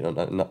you. I know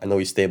I know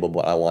he's stable,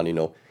 but I want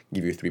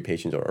give you 3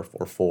 patients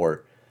or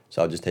 4.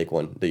 So I'll just take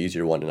one, the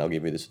easier one, and I'll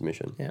give you this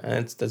admission. Yeah,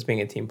 and that's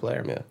being a team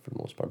player. Yeah, for the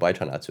most part. But I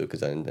try not to,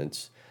 because then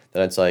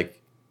it's like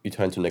you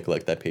tend to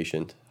neglect that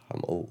patient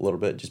a little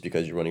bit just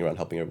because you're running around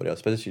helping everybody else,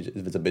 especially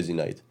if it's a busy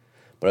night.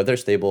 But if they're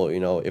stable,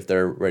 if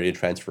they're ready to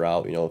transfer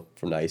out,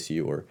 from the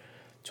ICU or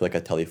to like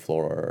a tele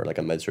floor or like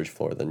a med surg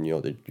floor, then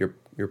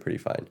you're pretty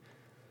fine.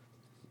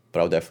 But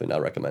I would definitely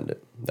not recommend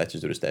it. That's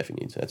just due to staffing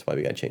needs. That's why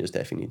we got to change the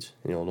staffing needs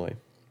in Illinois,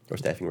 or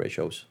staffing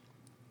ratios.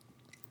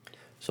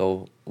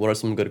 So what are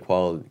some good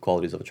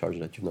qualities of a charge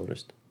that you've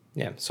noticed?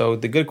 Yeah, so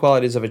the good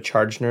qualities of a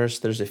charge nurse,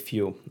 there's a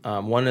few.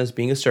 One is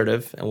being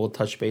assertive, and we'll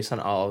touch base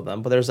on all of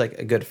them, but there's like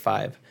a good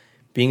 5.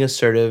 Being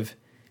assertive,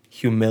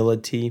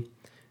 humility,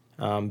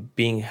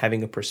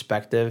 having a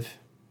perspective,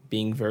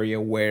 being very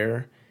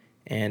aware,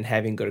 and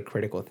having good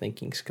critical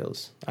thinking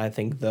skills. I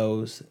think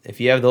if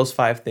you have those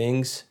 5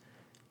 things,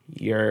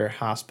 your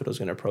hospital is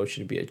going to approach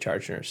you to be a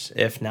charge nurse.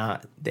 If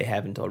not, they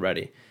haven't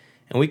already.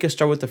 And we can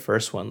start with the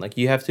first one. Like,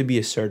 you have to be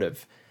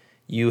assertive.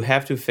 You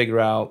have to figure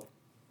out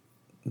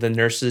the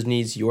nurse's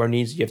needs, your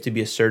needs. You have to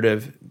be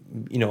assertive,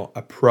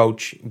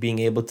 approach, being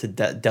able to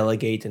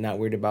delegate and not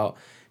worried about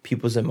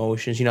people's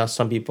emotions.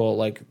 Some people,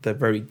 like the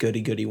very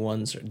goody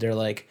ones, they're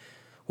like,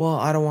 well,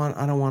 I don't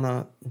want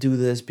to do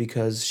this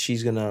because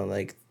she's going to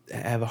like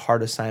have a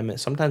hard assignment.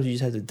 Sometimes you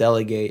just have to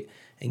delegate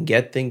and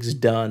get things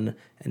done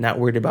and not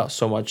worried about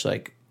so much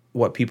like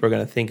what people are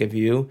going to think of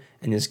you,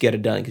 and just get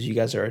it done because you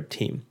guys are a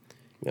team.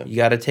 Yeah. You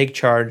got to take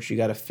charge. You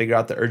got to figure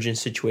out the urgent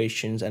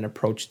situations and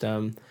approach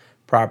them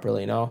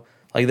properly,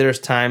 Like, there's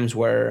times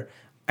where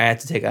I had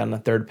to take on a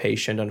 3rd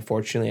patient,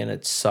 unfortunately, and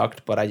it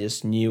sucked, but I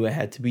just knew it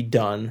had to be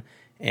done.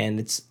 And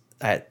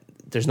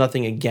there's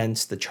nothing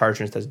against the charge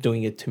nurse that's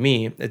doing it to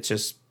me. It's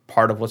just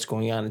part of what's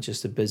going on. It's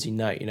just a busy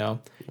night,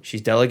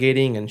 She's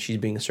delegating and she's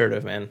being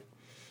assertive, man.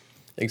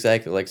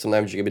 Exactly. Like,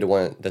 sometimes you can be the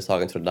one that's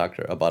talking to the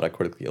doctor about a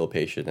critically ill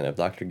patient, and if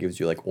the doctor gives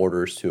you like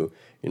orders to,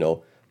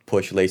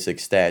 push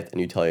Lasix stat,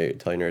 and you tell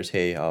your nurse,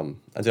 hey, I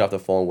just got off the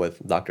phone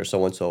with Dr.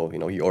 So-and-so,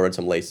 he ordered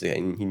some Lasix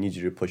and he needs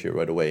you to push it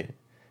right away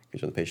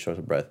because the patient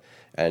shortness of breath.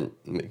 And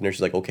the nurse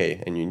is like,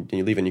 okay, and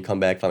you leave and you come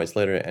back 5 minutes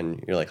later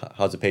and you're like,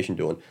 how's the patient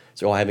doing?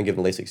 So, I haven't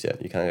given Lasix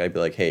yet. You kind of got to be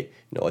like, hey,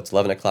 it's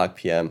 11 o'clock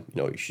p.m.,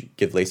 you should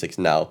give Lasix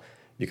now,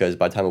 because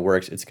by the time it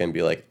works, it's going to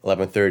be like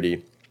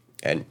 11:30,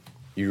 and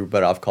you're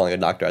better off calling a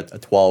doctor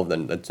at 12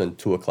 than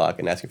 2 o'clock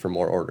and asking for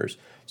more orders.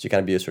 So you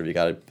gotta be assertive. You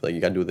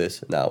gotta do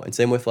this now. And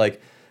same with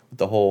like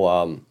the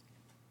whole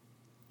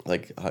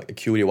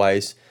acuity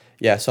wise.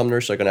 Yeah, some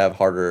nurses are gonna have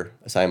harder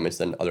assignments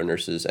than other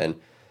nurses, and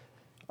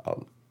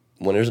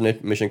when there's an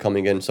admission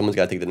coming in, someone's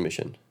gotta take the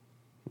admission.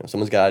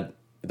 Someone's got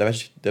the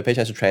patient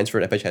has to transfer.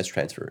 That patient has to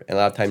transfer. And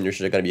a lot of times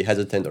nurses are gonna be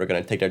hesitant or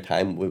gonna take their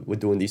time with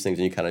doing these things,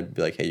 and you kind of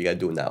be like, hey, you gotta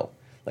do it now.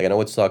 Like, I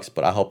know it sucks,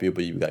 but I'll help you,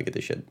 but you gotta get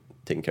this shit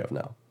taken care of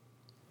now.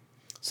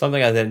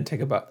 Something I didn't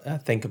think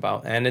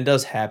about, and it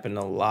does happen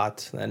a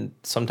lot. And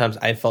sometimes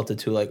I felt it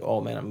too, like, oh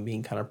man, I'm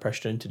being kind of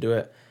pressured into do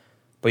it.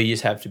 But you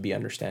just have to be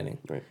understanding.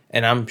 Right.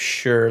 And I'm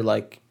sure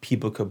like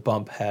people could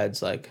bump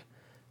heads. Like,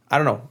 I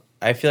don't know.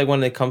 I feel like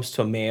when it comes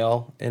to a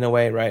male, in a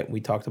way, right?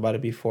 We talked about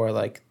it before.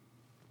 Like,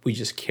 we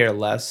just care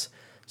less.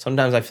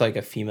 Sometimes I feel like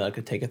a female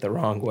could take it the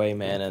wrong way,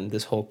 man. And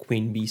this whole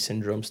queen bee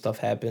syndrome stuff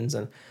happens.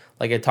 And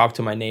like, I talked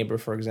to my neighbor,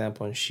 for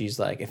example, and she's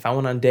like, if I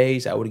went on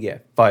days, I would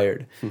get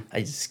fired. I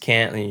just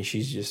can't. And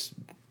she's just,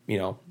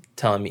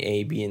 telling me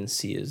A, B, and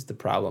C is the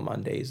problem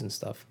on days and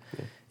stuff.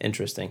 Yeah.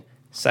 Interesting.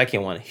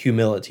 Second one,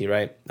 humility,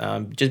 right?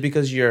 Just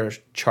because you're a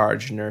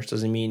charge nurse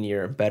doesn't mean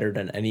you're better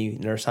than any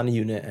nurse on a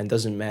unit, and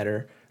doesn't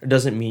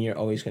mean you're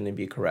always going to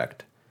be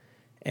correct.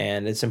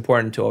 And it's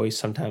important to always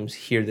sometimes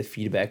hear the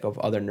feedback of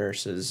other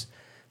nurses.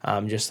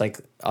 Just like,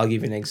 I'll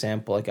give you an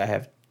example. Like, I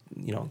have,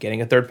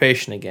 getting a 3rd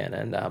patient again,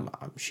 and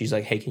she's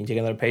like, hey, can you take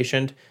another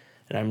patient?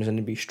 And I'm just going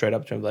to be straight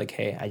up to him, like,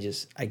 hey,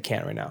 I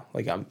can't right now.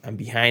 Like, I'm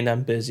behind,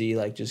 I'm busy.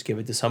 Like, just give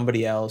it to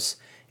somebody else,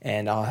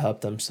 and I'll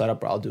help them set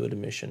up, or I'll do an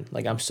admission.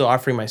 Like, I'm still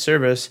offering my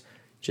service,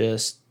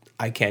 just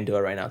I can't do it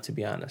right now, to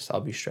be honest.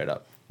 I'll be straight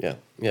up. Yeah.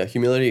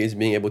 Humility is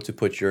being able to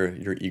put your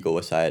ego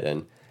aside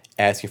and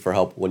asking for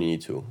help when you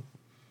need to.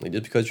 Like,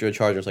 just because you're a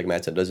charge nurse, like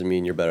Matt said, doesn't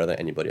mean you're better than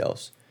anybody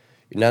else.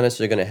 You're not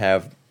necessarily going to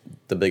have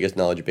the biggest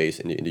knowledge base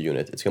in the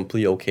unit. It's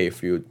completely okay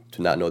for you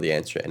to not know the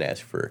answer and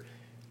ask for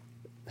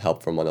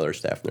help from another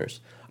staff nurse.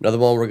 Another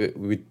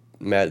one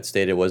Matt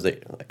stated was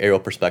the aerial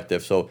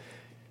perspective. So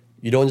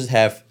you don't just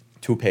have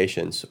 2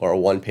 patients or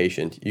 1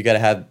 patient. You got to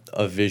have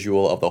a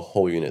visual of the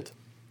whole unit.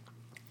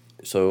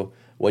 So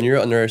when you're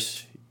a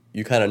nurse,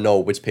 you kind of know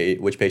which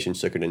patient's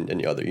sicker than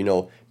the other.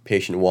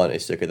 Patient 1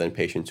 is sicker than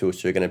patient 2,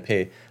 so you're going to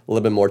pay a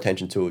little bit more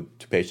attention to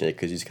patient 8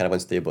 because he's kind of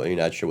unstable and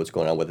you're not sure what's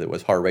going on with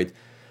his heart rate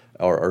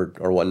or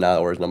whatnot,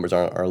 or his numbers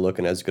aren't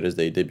looking as good as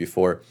they did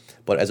before.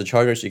 But as a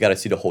charge nurse, you got to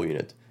see the whole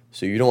unit.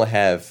 So you don't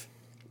have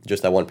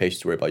just that 1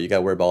 patient to worry about. You got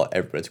to worry about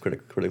everybody that's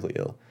critically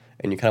ill.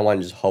 And you kind of want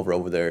to just hover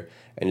over there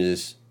and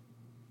just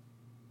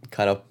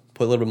kind of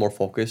put a little bit more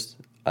focus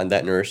on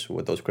that nurse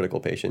with those critical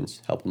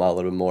patients, help them out a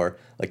little bit more.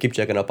 Like keep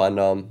checking up on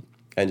them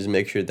and just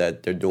make sure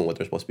that they're doing what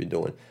they're supposed to be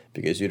doing,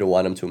 because you don't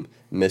want them to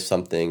miss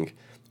something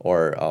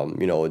or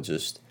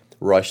just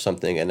rush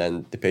something, and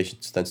then the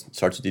patient then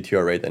starts to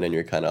deteriorate, and then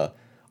you're kind of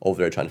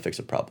over there trying to fix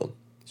a problem.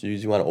 So you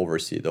usually want to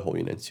oversee the whole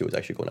unit and see what's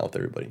actually going on with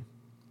everybody.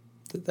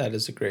 That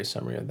is a great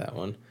summary of that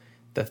one.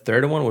 The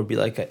third one would be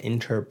like an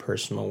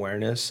interpersonal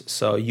awareness.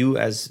 So you,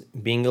 as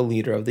being a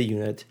leader of the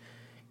unit,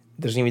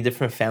 there's going to be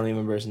different family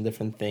members and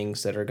different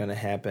things that are going to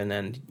happen.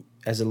 And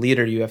as a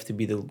leader, you have to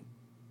be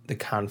the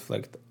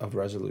conflict of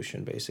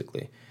resolution,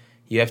 basically.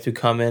 You have to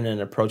come in and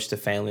approach the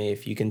family.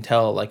 If you can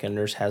tell like a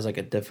nurse has like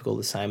a difficult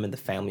assignment, the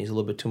family is a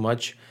little bit too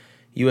much,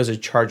 you as a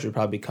charge would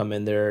probably come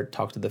in there,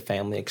 talk to the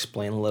family,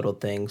 explain little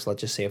things.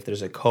 Let's just say if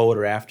there's a code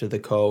or after the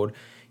code,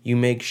 you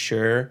make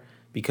sure,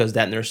 because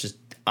that nurse is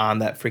on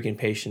that freaking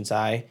patient's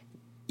eye,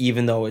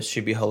 even though it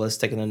should be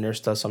holistic and the nurse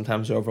does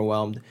sometimes are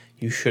overwhelmed,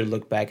 you should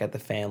look back at the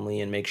family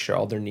and make sure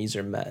all their needs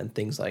are met and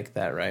things like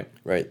that, right?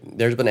 Right.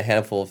 There's been a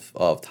handful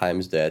of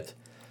times that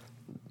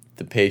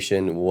the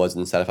patient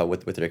wasn't satisfied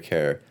with their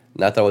care.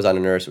 Not that I was on a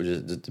nurse, which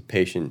is just the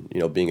patient,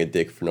 being a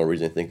dick for no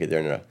reason, thinking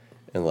they're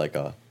in like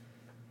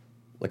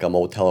a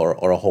motel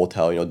or a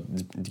hotel,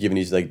 giving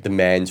these like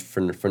demands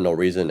for no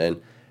reason.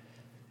 And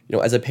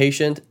as a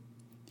patient,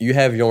 you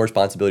have your own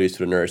responsibilities to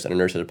the nurse, and the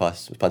nurse has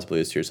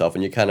responsibilities to yourself,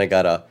 and you kind of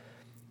gotta,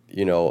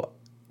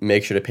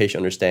 make sure the patient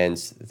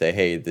understands that,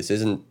 hey, this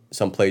isn't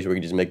some place where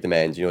you just make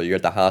demands. You're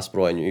at the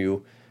hospital,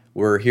 and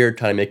we're here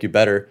trying to make you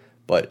better,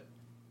 but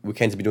we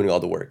can't be doing all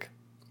the work.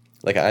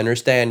 Like, I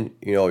understand,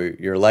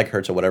 your leg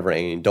hurts or whatever,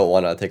 and you don't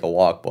want to take a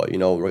walk, but, we're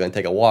going to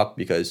take a walk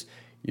because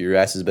your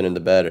ass has been in the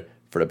bed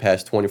for the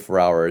past 24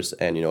 hours,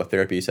 and,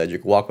 therapy said you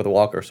can walk with a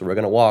walker, so we're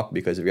going to walk,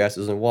 because if your ass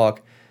doesn't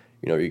walk,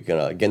 you're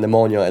going to get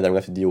pneumonia, and then we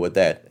have to deal with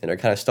that. And they're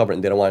kind of stubborn,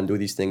 and they don't want to do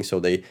these things, so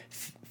they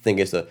think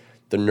it's the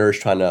nurse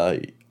trying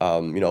to,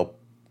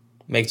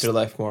 make their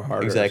life more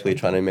harder. Exactly,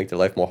 trying to make their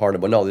life more harder.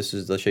 But no, this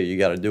is the shit you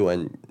got to do,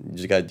 and you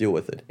just got to deal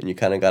with it. And you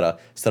kind of got to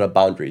set up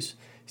boundaries.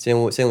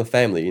 Same with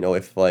family.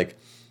 If like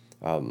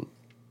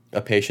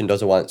a patient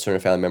doesn't want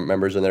certain family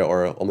members in there,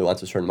 or only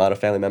wants a certain amount of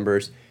family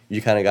members,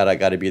 you kind of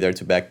gotta be there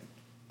to back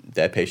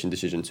that patient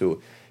decision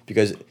too,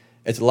 because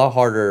it's a lot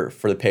harder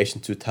for the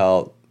patient to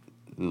tell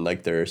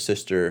like their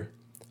sister,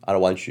 I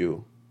don't want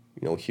you,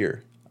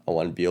 here. I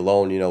want to be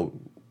alone.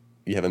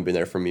 You haven't been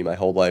there for me my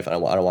whole life. I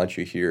don't want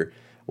you here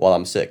while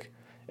I'm sick.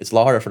 It's a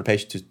lot harder for the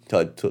patient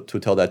to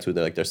tell that to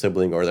their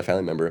sibling or their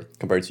family member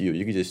compared to you.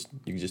 You can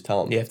just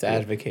tell them. You have to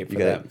advocate for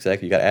that.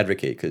 Exactly, you got to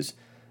advocate, because,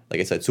 like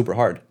I said, super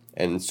hard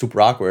and super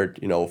awkward.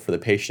 For the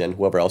patient and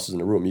whoever else is in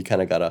the room. You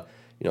kind of gotta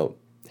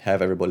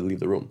have everybody leave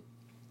the room.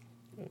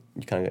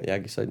 You kind of,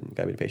 like I said, you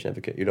gotta be the patient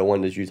advocate. You're the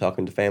one that you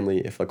talking to family.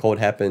 If a code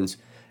happens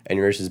and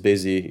your nurse is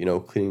busy,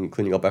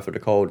 cleaning up after the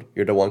code,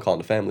 you're the one calling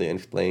the family and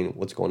explaining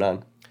what's going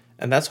on.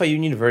 And that's why you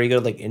need very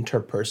good like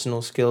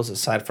interpersonal skills,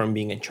 aside from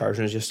being in charge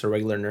and just a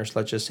regular nurse,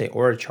 let's just say,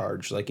 or a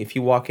charge. Like if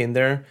you walk in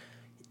there,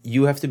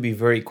 you have to be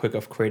very quick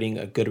of creating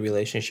a good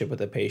relationship with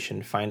the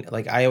patient.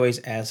 I always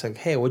ask, like,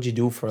 hey, what'd you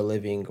do for a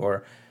living?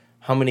 Or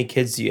how many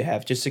kids do you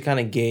have? Just to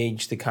kind of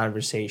gauge the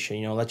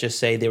conversation. Let's just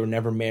say they were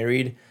never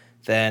married.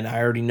 Then I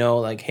already know,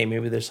 like, hey,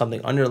 maybe there's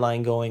something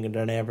underlying going, and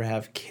they never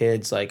have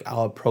kids. Like,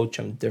 I'll approach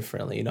them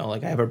differently.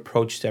 Like I have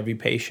approached every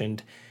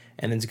patient,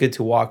 and it's good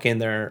to walk in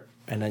there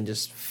and then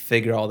just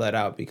figure all that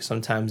out, because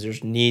sometimes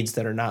there's needs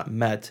that are not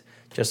met.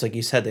 Just like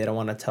you said, they don't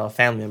want to tell a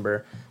family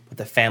member, but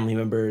the family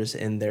member is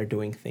in there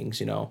doing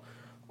things,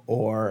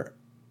 Or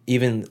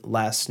even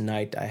last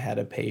night, I had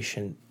a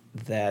patient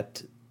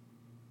that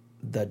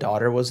the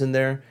daughter was in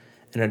there,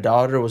 and the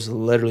daughter was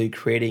literally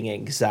creating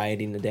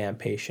anxiety in the damn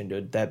patient,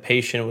 dude. That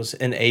patient was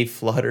in a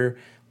flutter,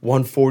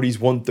 140s,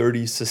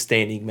 130s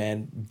sustaining,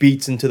 man,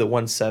 beats into the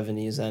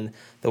 170s. And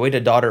the way the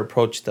daughter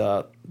approached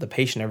the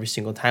patient every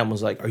single time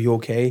was like, are you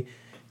okay?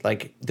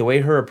 Like, the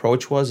way her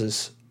approach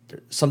is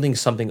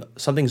something's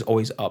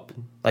always up.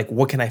 Like,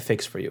 what can I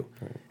fix for you?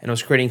 Right. And it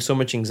was creating so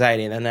much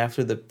anxiety. And then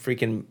after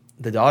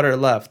the daughter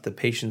left, the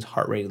patient's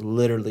heart rate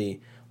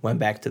literally went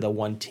back to the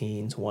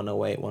 110s,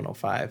 108,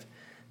 105.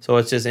 So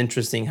it's just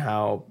interesting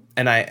how,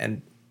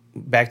 and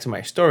back to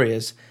my story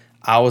is,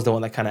 I was the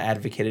one that kind of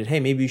advocated, hey,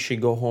 maybe you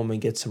should go home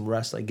and get some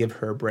rest, like give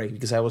her a break,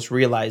 because I was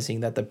realizing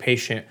that the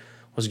patient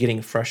was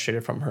getting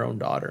frustrated from her own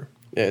daughter.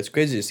 Yeah, it's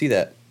crazy to see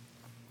that.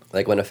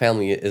 Like when a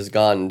family is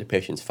gone, the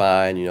patient's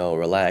fine,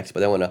 relaxed.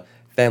 But then when a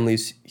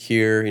family's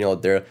here,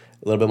 they're a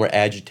little bit more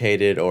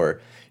agitated,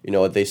 or,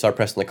 they start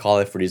pressing the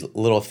collar for these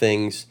little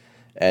things,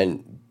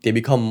 and they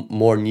become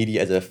more needy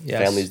as a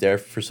family's there.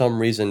 For some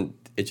reason,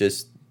 it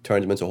just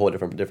turns them into a whole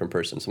different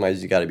person.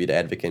 Sometimes you got to be the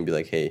advocate and be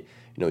like, hey,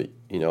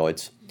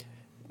 it's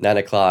 9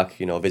 o'clock,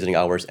 visiting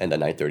hours end at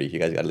 9:30. You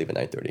guys got to leave at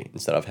 9:30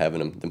 instead of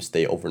having them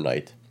stay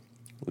overnight.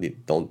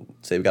 Don't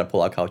say we got to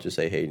pull out couches.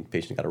 Say, hey,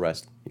 patient got to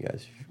rest. You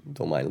guys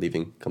don't mind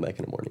leaving, come back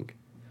in the morning.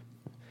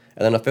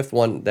 And then the fifth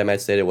one that Matt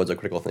stated was a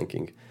critical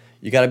thinking.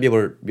 You got to be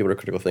able to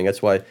critical think.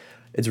 That's why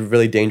it's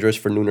really dangerous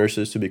for new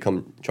nurses to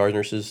become charge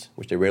nurses,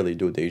 which they rarely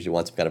do. They usually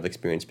want some kind of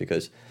experience,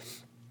 because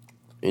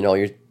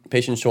your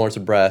patient shortness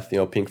of breath,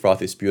 pink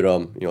frothy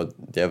sputum,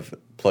 they have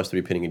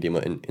 +3 pitting edema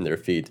in their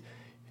feet.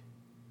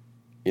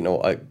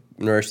 A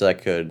nurse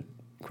that could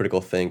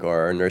critical think,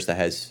 or a nurse that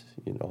has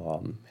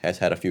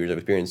had a few years of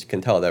experience,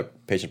 can tell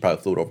that patient's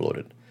probably fluid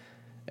overloaded,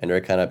 and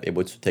they're kind of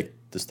able to take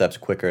the steps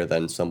quicker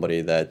than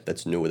somebody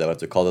that's new, that would have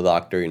to call the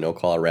doctor,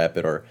 call a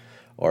rapid,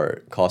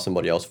 or call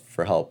somebody else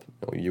for help.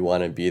 You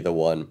want to be the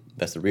one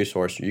that's the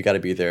resource. You got to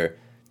be there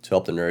to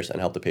help the nurse and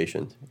help the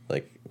patient.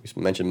 Like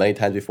we mentioned many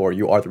times before,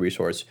 you are the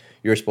resource.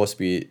 You're supposed to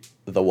be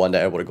the one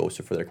that everybody goes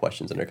to for their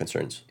questions and their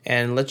concerns.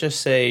 And let's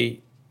just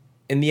say,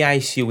 in the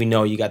ICU, we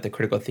know you got the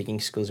critical thinking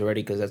skills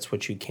already because that's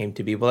what you came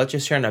to be. But let's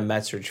just say on a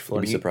med-surg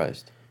floor. You'd be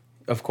surprised.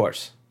 Of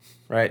course,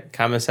 right?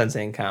 Common sense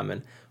ain't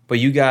common. But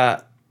you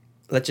got,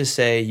 let's just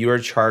say you're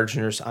a charge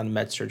nurse on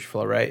med-surg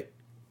floor, right?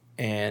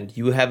 And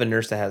you have a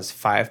nurse that has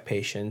 5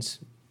 patients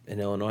in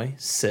Illinois,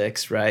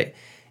 6, right?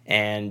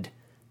 And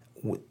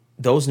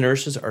those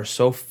nurses are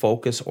so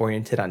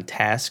focus-oriented on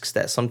tasks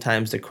that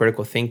sometimes the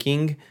critical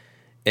thinking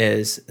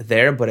is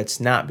there, but it's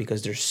not,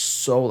 because they're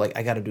so like,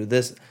 I got to do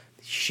this.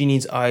 She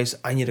needs ice.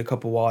 I need a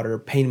cup of water.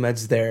 Pain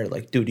meds there.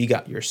 Like, dude,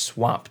 you're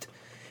swamped.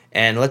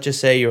 And let's just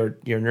say your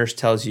nurse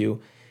tells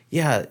you,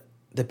 yeah,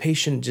 the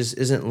patient just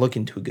isn't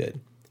looking too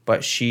good,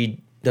 but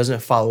she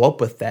doesn't follow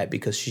up with that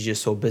because she's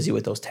just so busy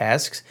with those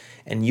tasks.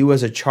 And you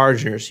as a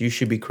charge nurse, you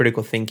should be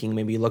critical thinking.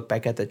 Maybe look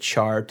back at the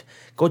chart,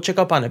 go check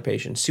up on a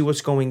patient, see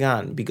what's going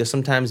on, because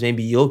sometimes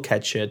maybe you'll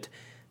catch it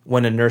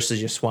when a nurse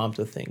is just swamped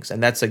with things.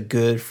 And that's a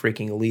good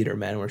freaking leader,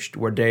 man,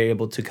 where they're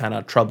able to kind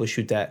of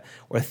troubleshoot that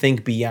or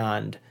think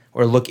beyond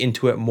or look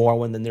into it more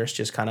when the nurse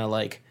just kind of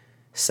like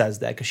says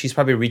that, because she's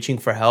probably reaching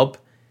for help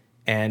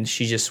and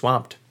she's just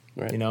swamped,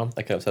 right?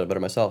 I could have said it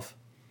better myself.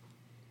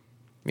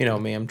 You know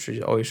me, I'm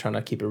always trying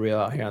to keep it real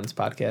out here on this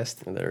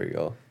podcast. And there you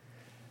go.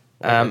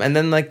 And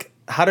then, like,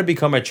 how to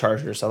become a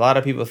charge nurse. A lot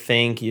of people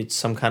think it's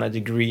some kind of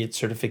degree, it's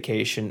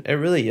certification. It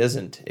really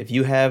isn't. If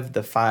you have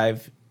the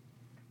 5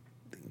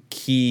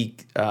 key,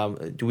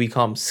 do we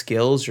call them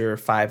skills, or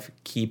 5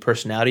 key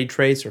personality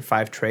traits, or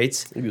 5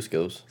 traits? We do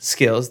skills.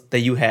 Skills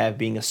that you have,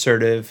 being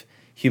assertive,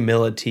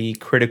 humility,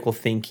 critical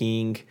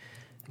thinking,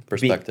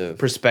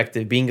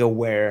 perspective, being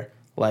aware,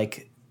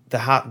 like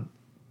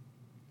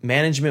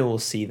management will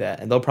see that,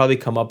 and they'll probably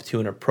come up to you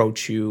and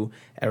approach you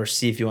or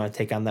see if you want to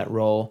take on that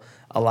role.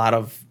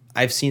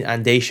 I've seen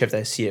on day shift,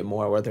 I see it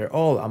more where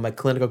I'm a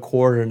clinical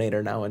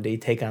coordinator now, and they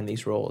take on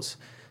these roles.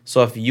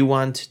 So if you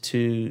want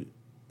to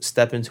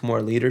step into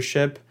more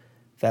leadership,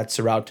 that's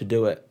the route to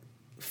do it.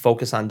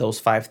 Focus on those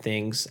 5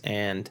 things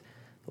and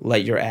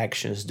let your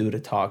actions do the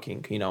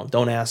talking.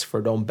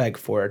 Don't beg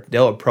for it.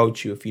 They'll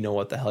approach you if you know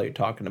what the hell you're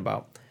talking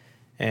about.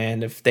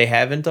 And if they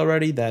haven't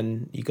already,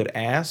 then you could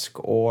ask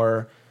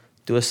or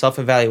do a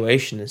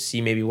self-evaluation and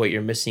see maybe what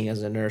you're missing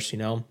as a nurse,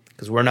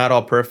 because we're not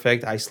all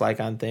perfect. I slack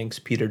on things.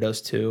 Peter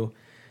does too.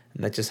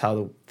 And that's just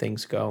how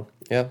things go.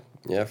 Yeah.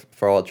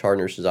 For all charge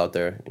nurses out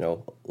there,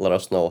 let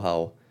us know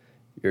how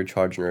your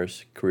charge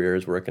nurse career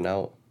is working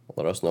out.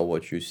 Let us know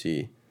what you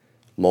see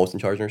most in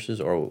charge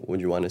nurses, or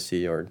would you want to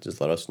see, or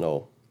just let us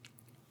know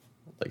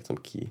like some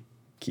key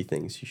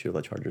things you should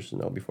let charge nurses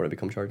know before they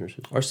become charge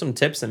nurses. Or some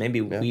tips that maybe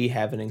we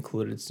haven't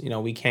included.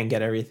 We can't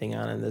get everything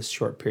on in this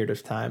short period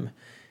of time,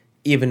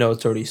 even though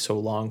it's already so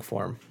long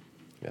form.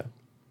 Yeah.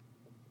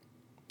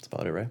 That's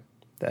about it, right?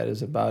 That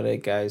is about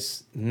it,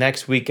 guys.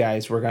 Next week,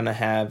 guys, we're going to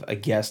have a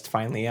guest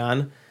finally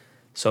on.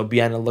 So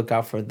be on the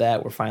lookout for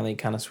that. We're finally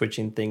kind of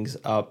switching things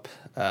up.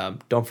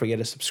 Don't forget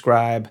to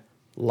subscribe,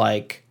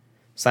 like,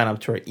 sign up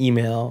to our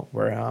email.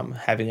 We're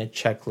having a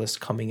checklist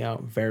coming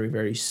out very,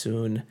 very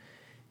soon.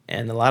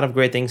 And a lot of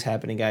great things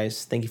happening,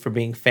 guys. Thank you for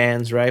being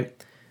fans, right?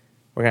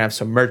 We're going to have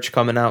some merch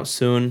coming out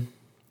soon.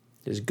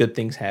 There's good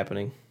things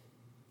happening.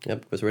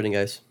 Yep. That's reading,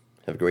 guys.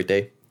 Have a great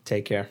day.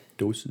 Take care.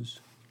 Doses.